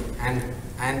learning,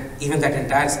 and even that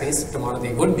entire space, tomorrow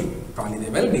they would be, probably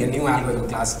there will be a new algorithm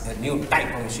class, a new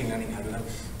type of machine learning algorithm.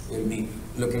 We'll be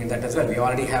looking at that as well. We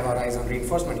already have our eyes on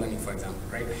reinforcement learning, for example,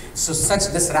 right? So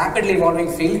this rapidly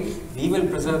evolving field, we will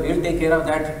preserve, we will take care of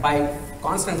that by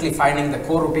constantly finding the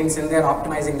core routines in there,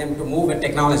 optimizing them to move with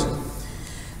technology.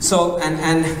 So,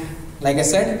 and like I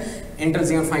said, Intel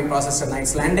Xeon Phi processor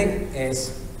Knight's Landing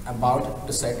is about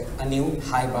to set a new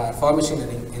high bar for machine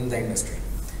learning in the industry.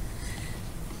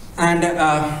 And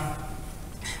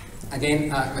again,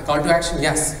 the call to action,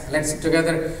 yes, let's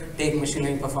together take machine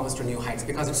learning performance to new heights,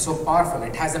 because it's so powerful.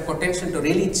 It has the potential to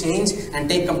really change and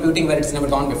take computing where it's never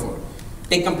gone before.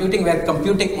 Take computing where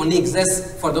computing only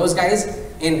exists for those guys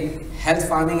in health,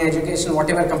 farming, education,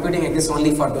 whatever computing exists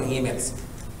only for doing emails.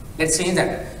 Let's change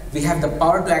that. We have the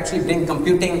power to actually bring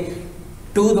computing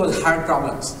to those hard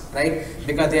problems, right?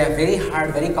 Because they are very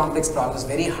hard, very complex problems,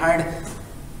 very hard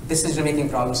decision-making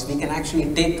problems. We can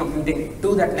actually take computing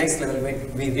to that next level where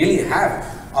we really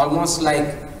have almost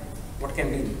like, what can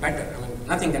be better? I mean,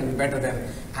 nothing can be better than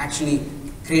actually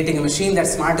creating a machine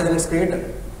that's smarter than its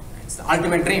creator. It's the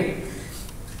ultimate dream.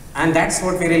 And that's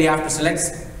what we really have to. So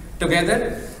let's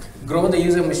together grow the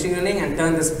use of machine learning and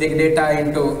turn this big data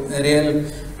into real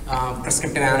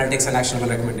prescriptive analytics and actionable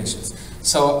recommendations.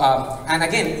 So, and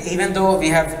again, even though we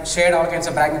have shared all kinds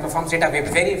of bragging performance data, we're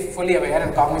very fully aware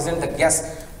and cognizant that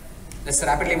yes, this is a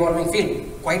rapidly evolving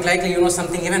field. Quite likely you know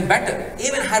something even better,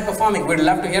 even higher performing. We'd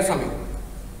love to hear from you.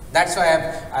 That's why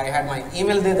I had my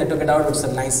email there. They took it out. It's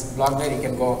a nice blog there. You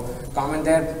can go comment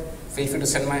there. Feel free to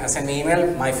send me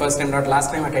email, my first name dot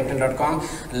last name @intel.com.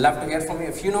 Love to hear from you.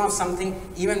 If you know of something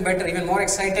even better, even more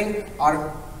exciting,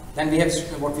 or than we have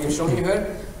what we have shown you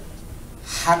here,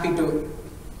 happy to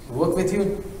work with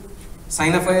you.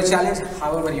 Sign up for your challenge,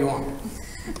 however you want.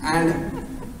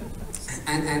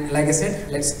 And like I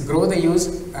said, let's grow the use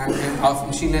of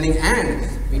machine learning, and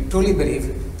we truly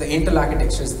believe the Intel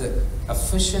architecture is the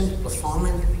efficient,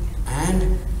 performant,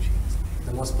 and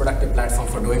the most productive platform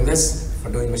for doing this, for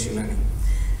doing machine learning.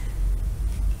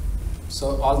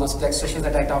 So all those text sessions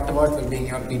that I talked about will be in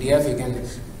your PDF. You can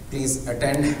please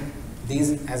attend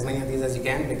these, as many of these as you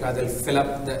can, because they'll fill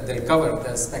up, they'll cover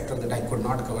the spectrum that I could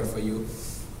not cover for you.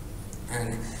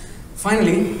 And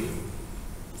finally,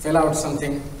 fill out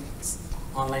something,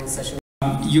 online session.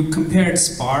 You compared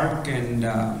Spark and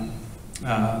I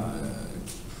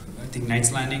think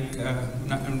Knight's Landing.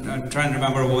 I'm trying to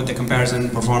remember what the comparison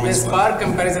performance was. The Spark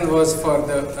comparison was for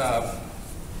the,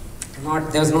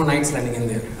 there's no Knight's Landing in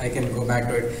there. I can go back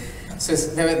to it. So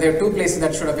there are two places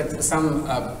that showed up with some,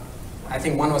 I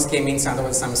think one was k-means, other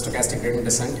was some stochastic gradient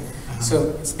descent.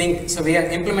 So we are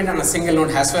implemented on a single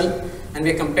node Haswell, and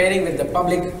we are comparing with the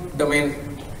public domain.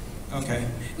 Okay.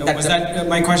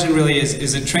 My question really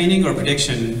is it training or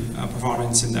prediction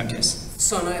performance in that case?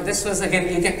 So no, this was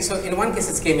again, so in one case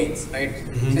it's k-means, right?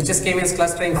 So it's just k-means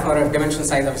clustering for a dimension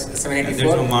size of 784.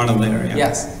 There's no model there, yeah.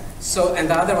 Yes. So, and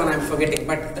the other one I'm forgetting,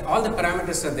 but all the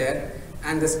parameters are there.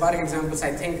 And the Spark examples,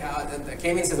 I think the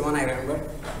k-means is the one I remember,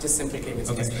 just simply k-means.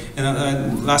 Okay.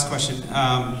 And last question.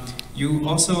 You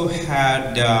also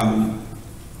had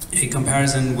a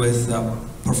comparison with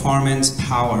performance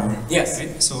power. Yes.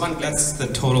 Right? So that's the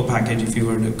total package if you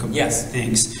were to compare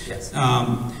things. Yes.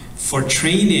 For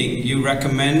training, you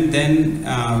recommend then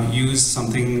use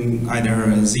something either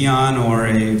a Xeon or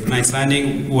a Knight's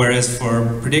Landing, whereas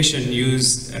for prediction,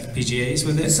 use FPGAs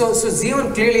with it? So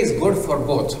Xeon clearly is good for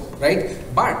both, right?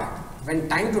 But when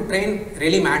time to train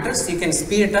really matters, you can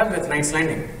speed it up with Knight's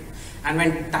Landing. And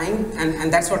when time,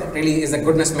 and that's what really is the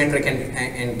goodness metric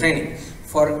in training.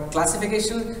 For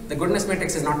classification, the goodness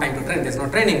matrix is not time to train, there's no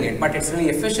training need, but it's really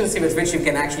efficiency with which you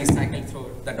can actually cycle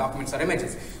through the documents or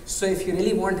images. So if you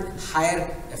really want higher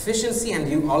efficiency and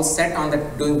you all set on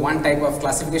that doing one type of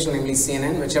classification, namely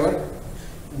CNN, whichever,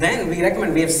 then we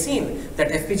recommend, we have seen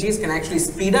that FPGAs can actually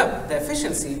speed up the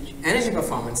efficiency, energy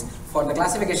performance for the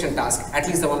classification task, at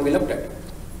least the one we looked at.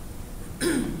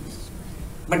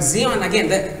 But Xeon,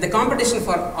 again, the competition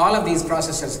for all of these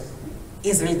processors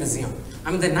is really the Xeon. I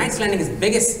mean, the Knight's Landing's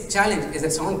biggest challenge is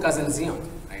its own cousin Xeon,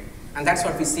 right? And that's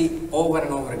what we see over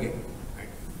and over again, right?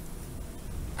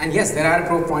 And yes, there are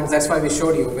proof points, that's why we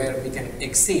showed you where we can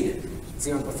exceed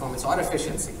Xeon performance or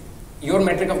efficiency. Your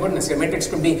metric of goodness, your metrics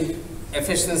could be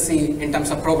efficiency in terms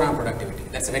of program productivity.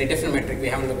 That's a very different metric, we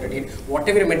haven't looked at it.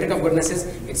 Whatever your metric of goodness is,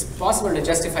 it's possible to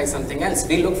justify something else.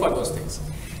 We look for those things.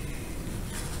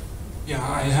 Yeah,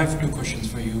 I have two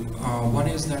questions for you. One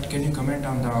is that can you comment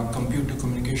on the compute to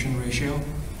communication ratio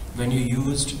when you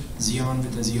used Xeon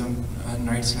with the Xeon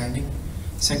Knight's Landing?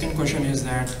 Second question is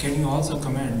that can you also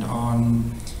comment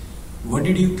on what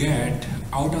did you get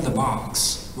out of the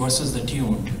box versus the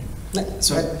tuned?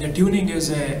 So the tuning is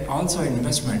also an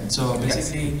investment. So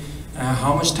basically,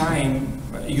 how much time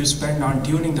you spend on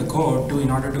tuning the code in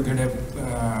order to get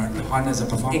to harness the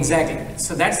performance? Exactly.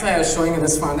 So that's why I was showing you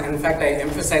this one. And in fact, I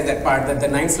emphasize that part, that the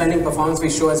ninth landing performance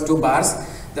we show as 2 bars.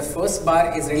 The first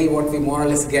bar is really what we more or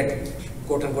less get,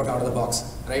 quote unquote, out of the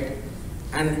box, right?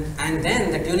 And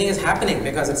then the tuning is happening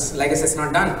because it's, like I said, it's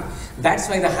not done. That's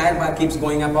why the higher bar keeps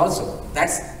going up also.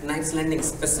 That's ninth landing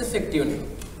specific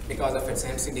tuning because of its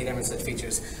MC DRAM and such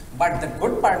features. But the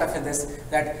good part of it is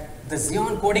that the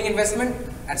Xeon coding investment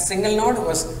at single node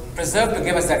was preserved to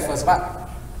give us that first bar.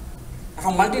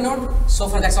 From multi-node, so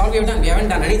far that's all we have done. We haven't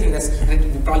done anything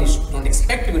and we probably don't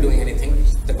expect to be doing anything.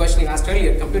 The question you asked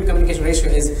earlier, compute communication ratio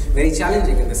is very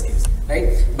challenging in this case,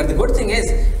 right? But the good thing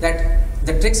is that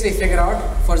the tricks we figure out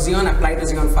for Xeon apply to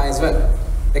Xeon Phi as well.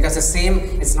 Because the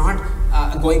same, it's not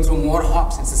going through more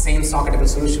hops, it's the same socketable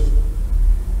solution.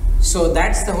 So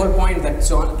that's the whole point. That,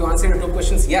 so to answer your 2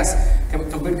 questions, yes,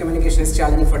 compute communication is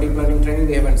challenging for deep learning training.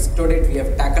 We have understood it, we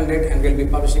have tackled it, and we'll be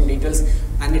publishing details.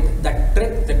 And that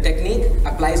trick, the technique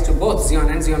applies to both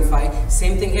Xeon and Xeon Phi.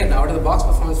 Same thing here, the out-of-the-box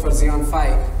performance for Xeon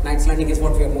Phi, ninth landing is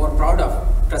what we are more proud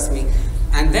of, trust me.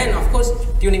 And then, of course,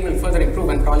 tuning will further improve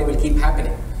and probably will keep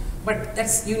happening. But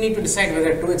that's, you need to decide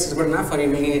whether 2x is good enough or you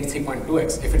will need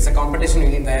 3.2x. If it's a competition, you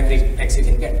need the every x you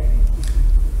can get.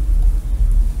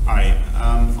 Hi,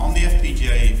 on the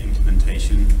FPGA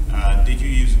implementation, did you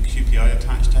use a QPI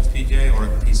attached FPGA or a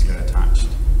PCI attached?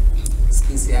 It's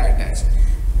PCI attached.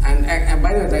 And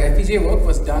by the way, the FPGA work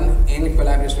was done in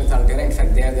collaboration with Altera. In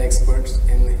fact, they are the experts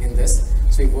in this,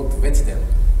 so we worked with them.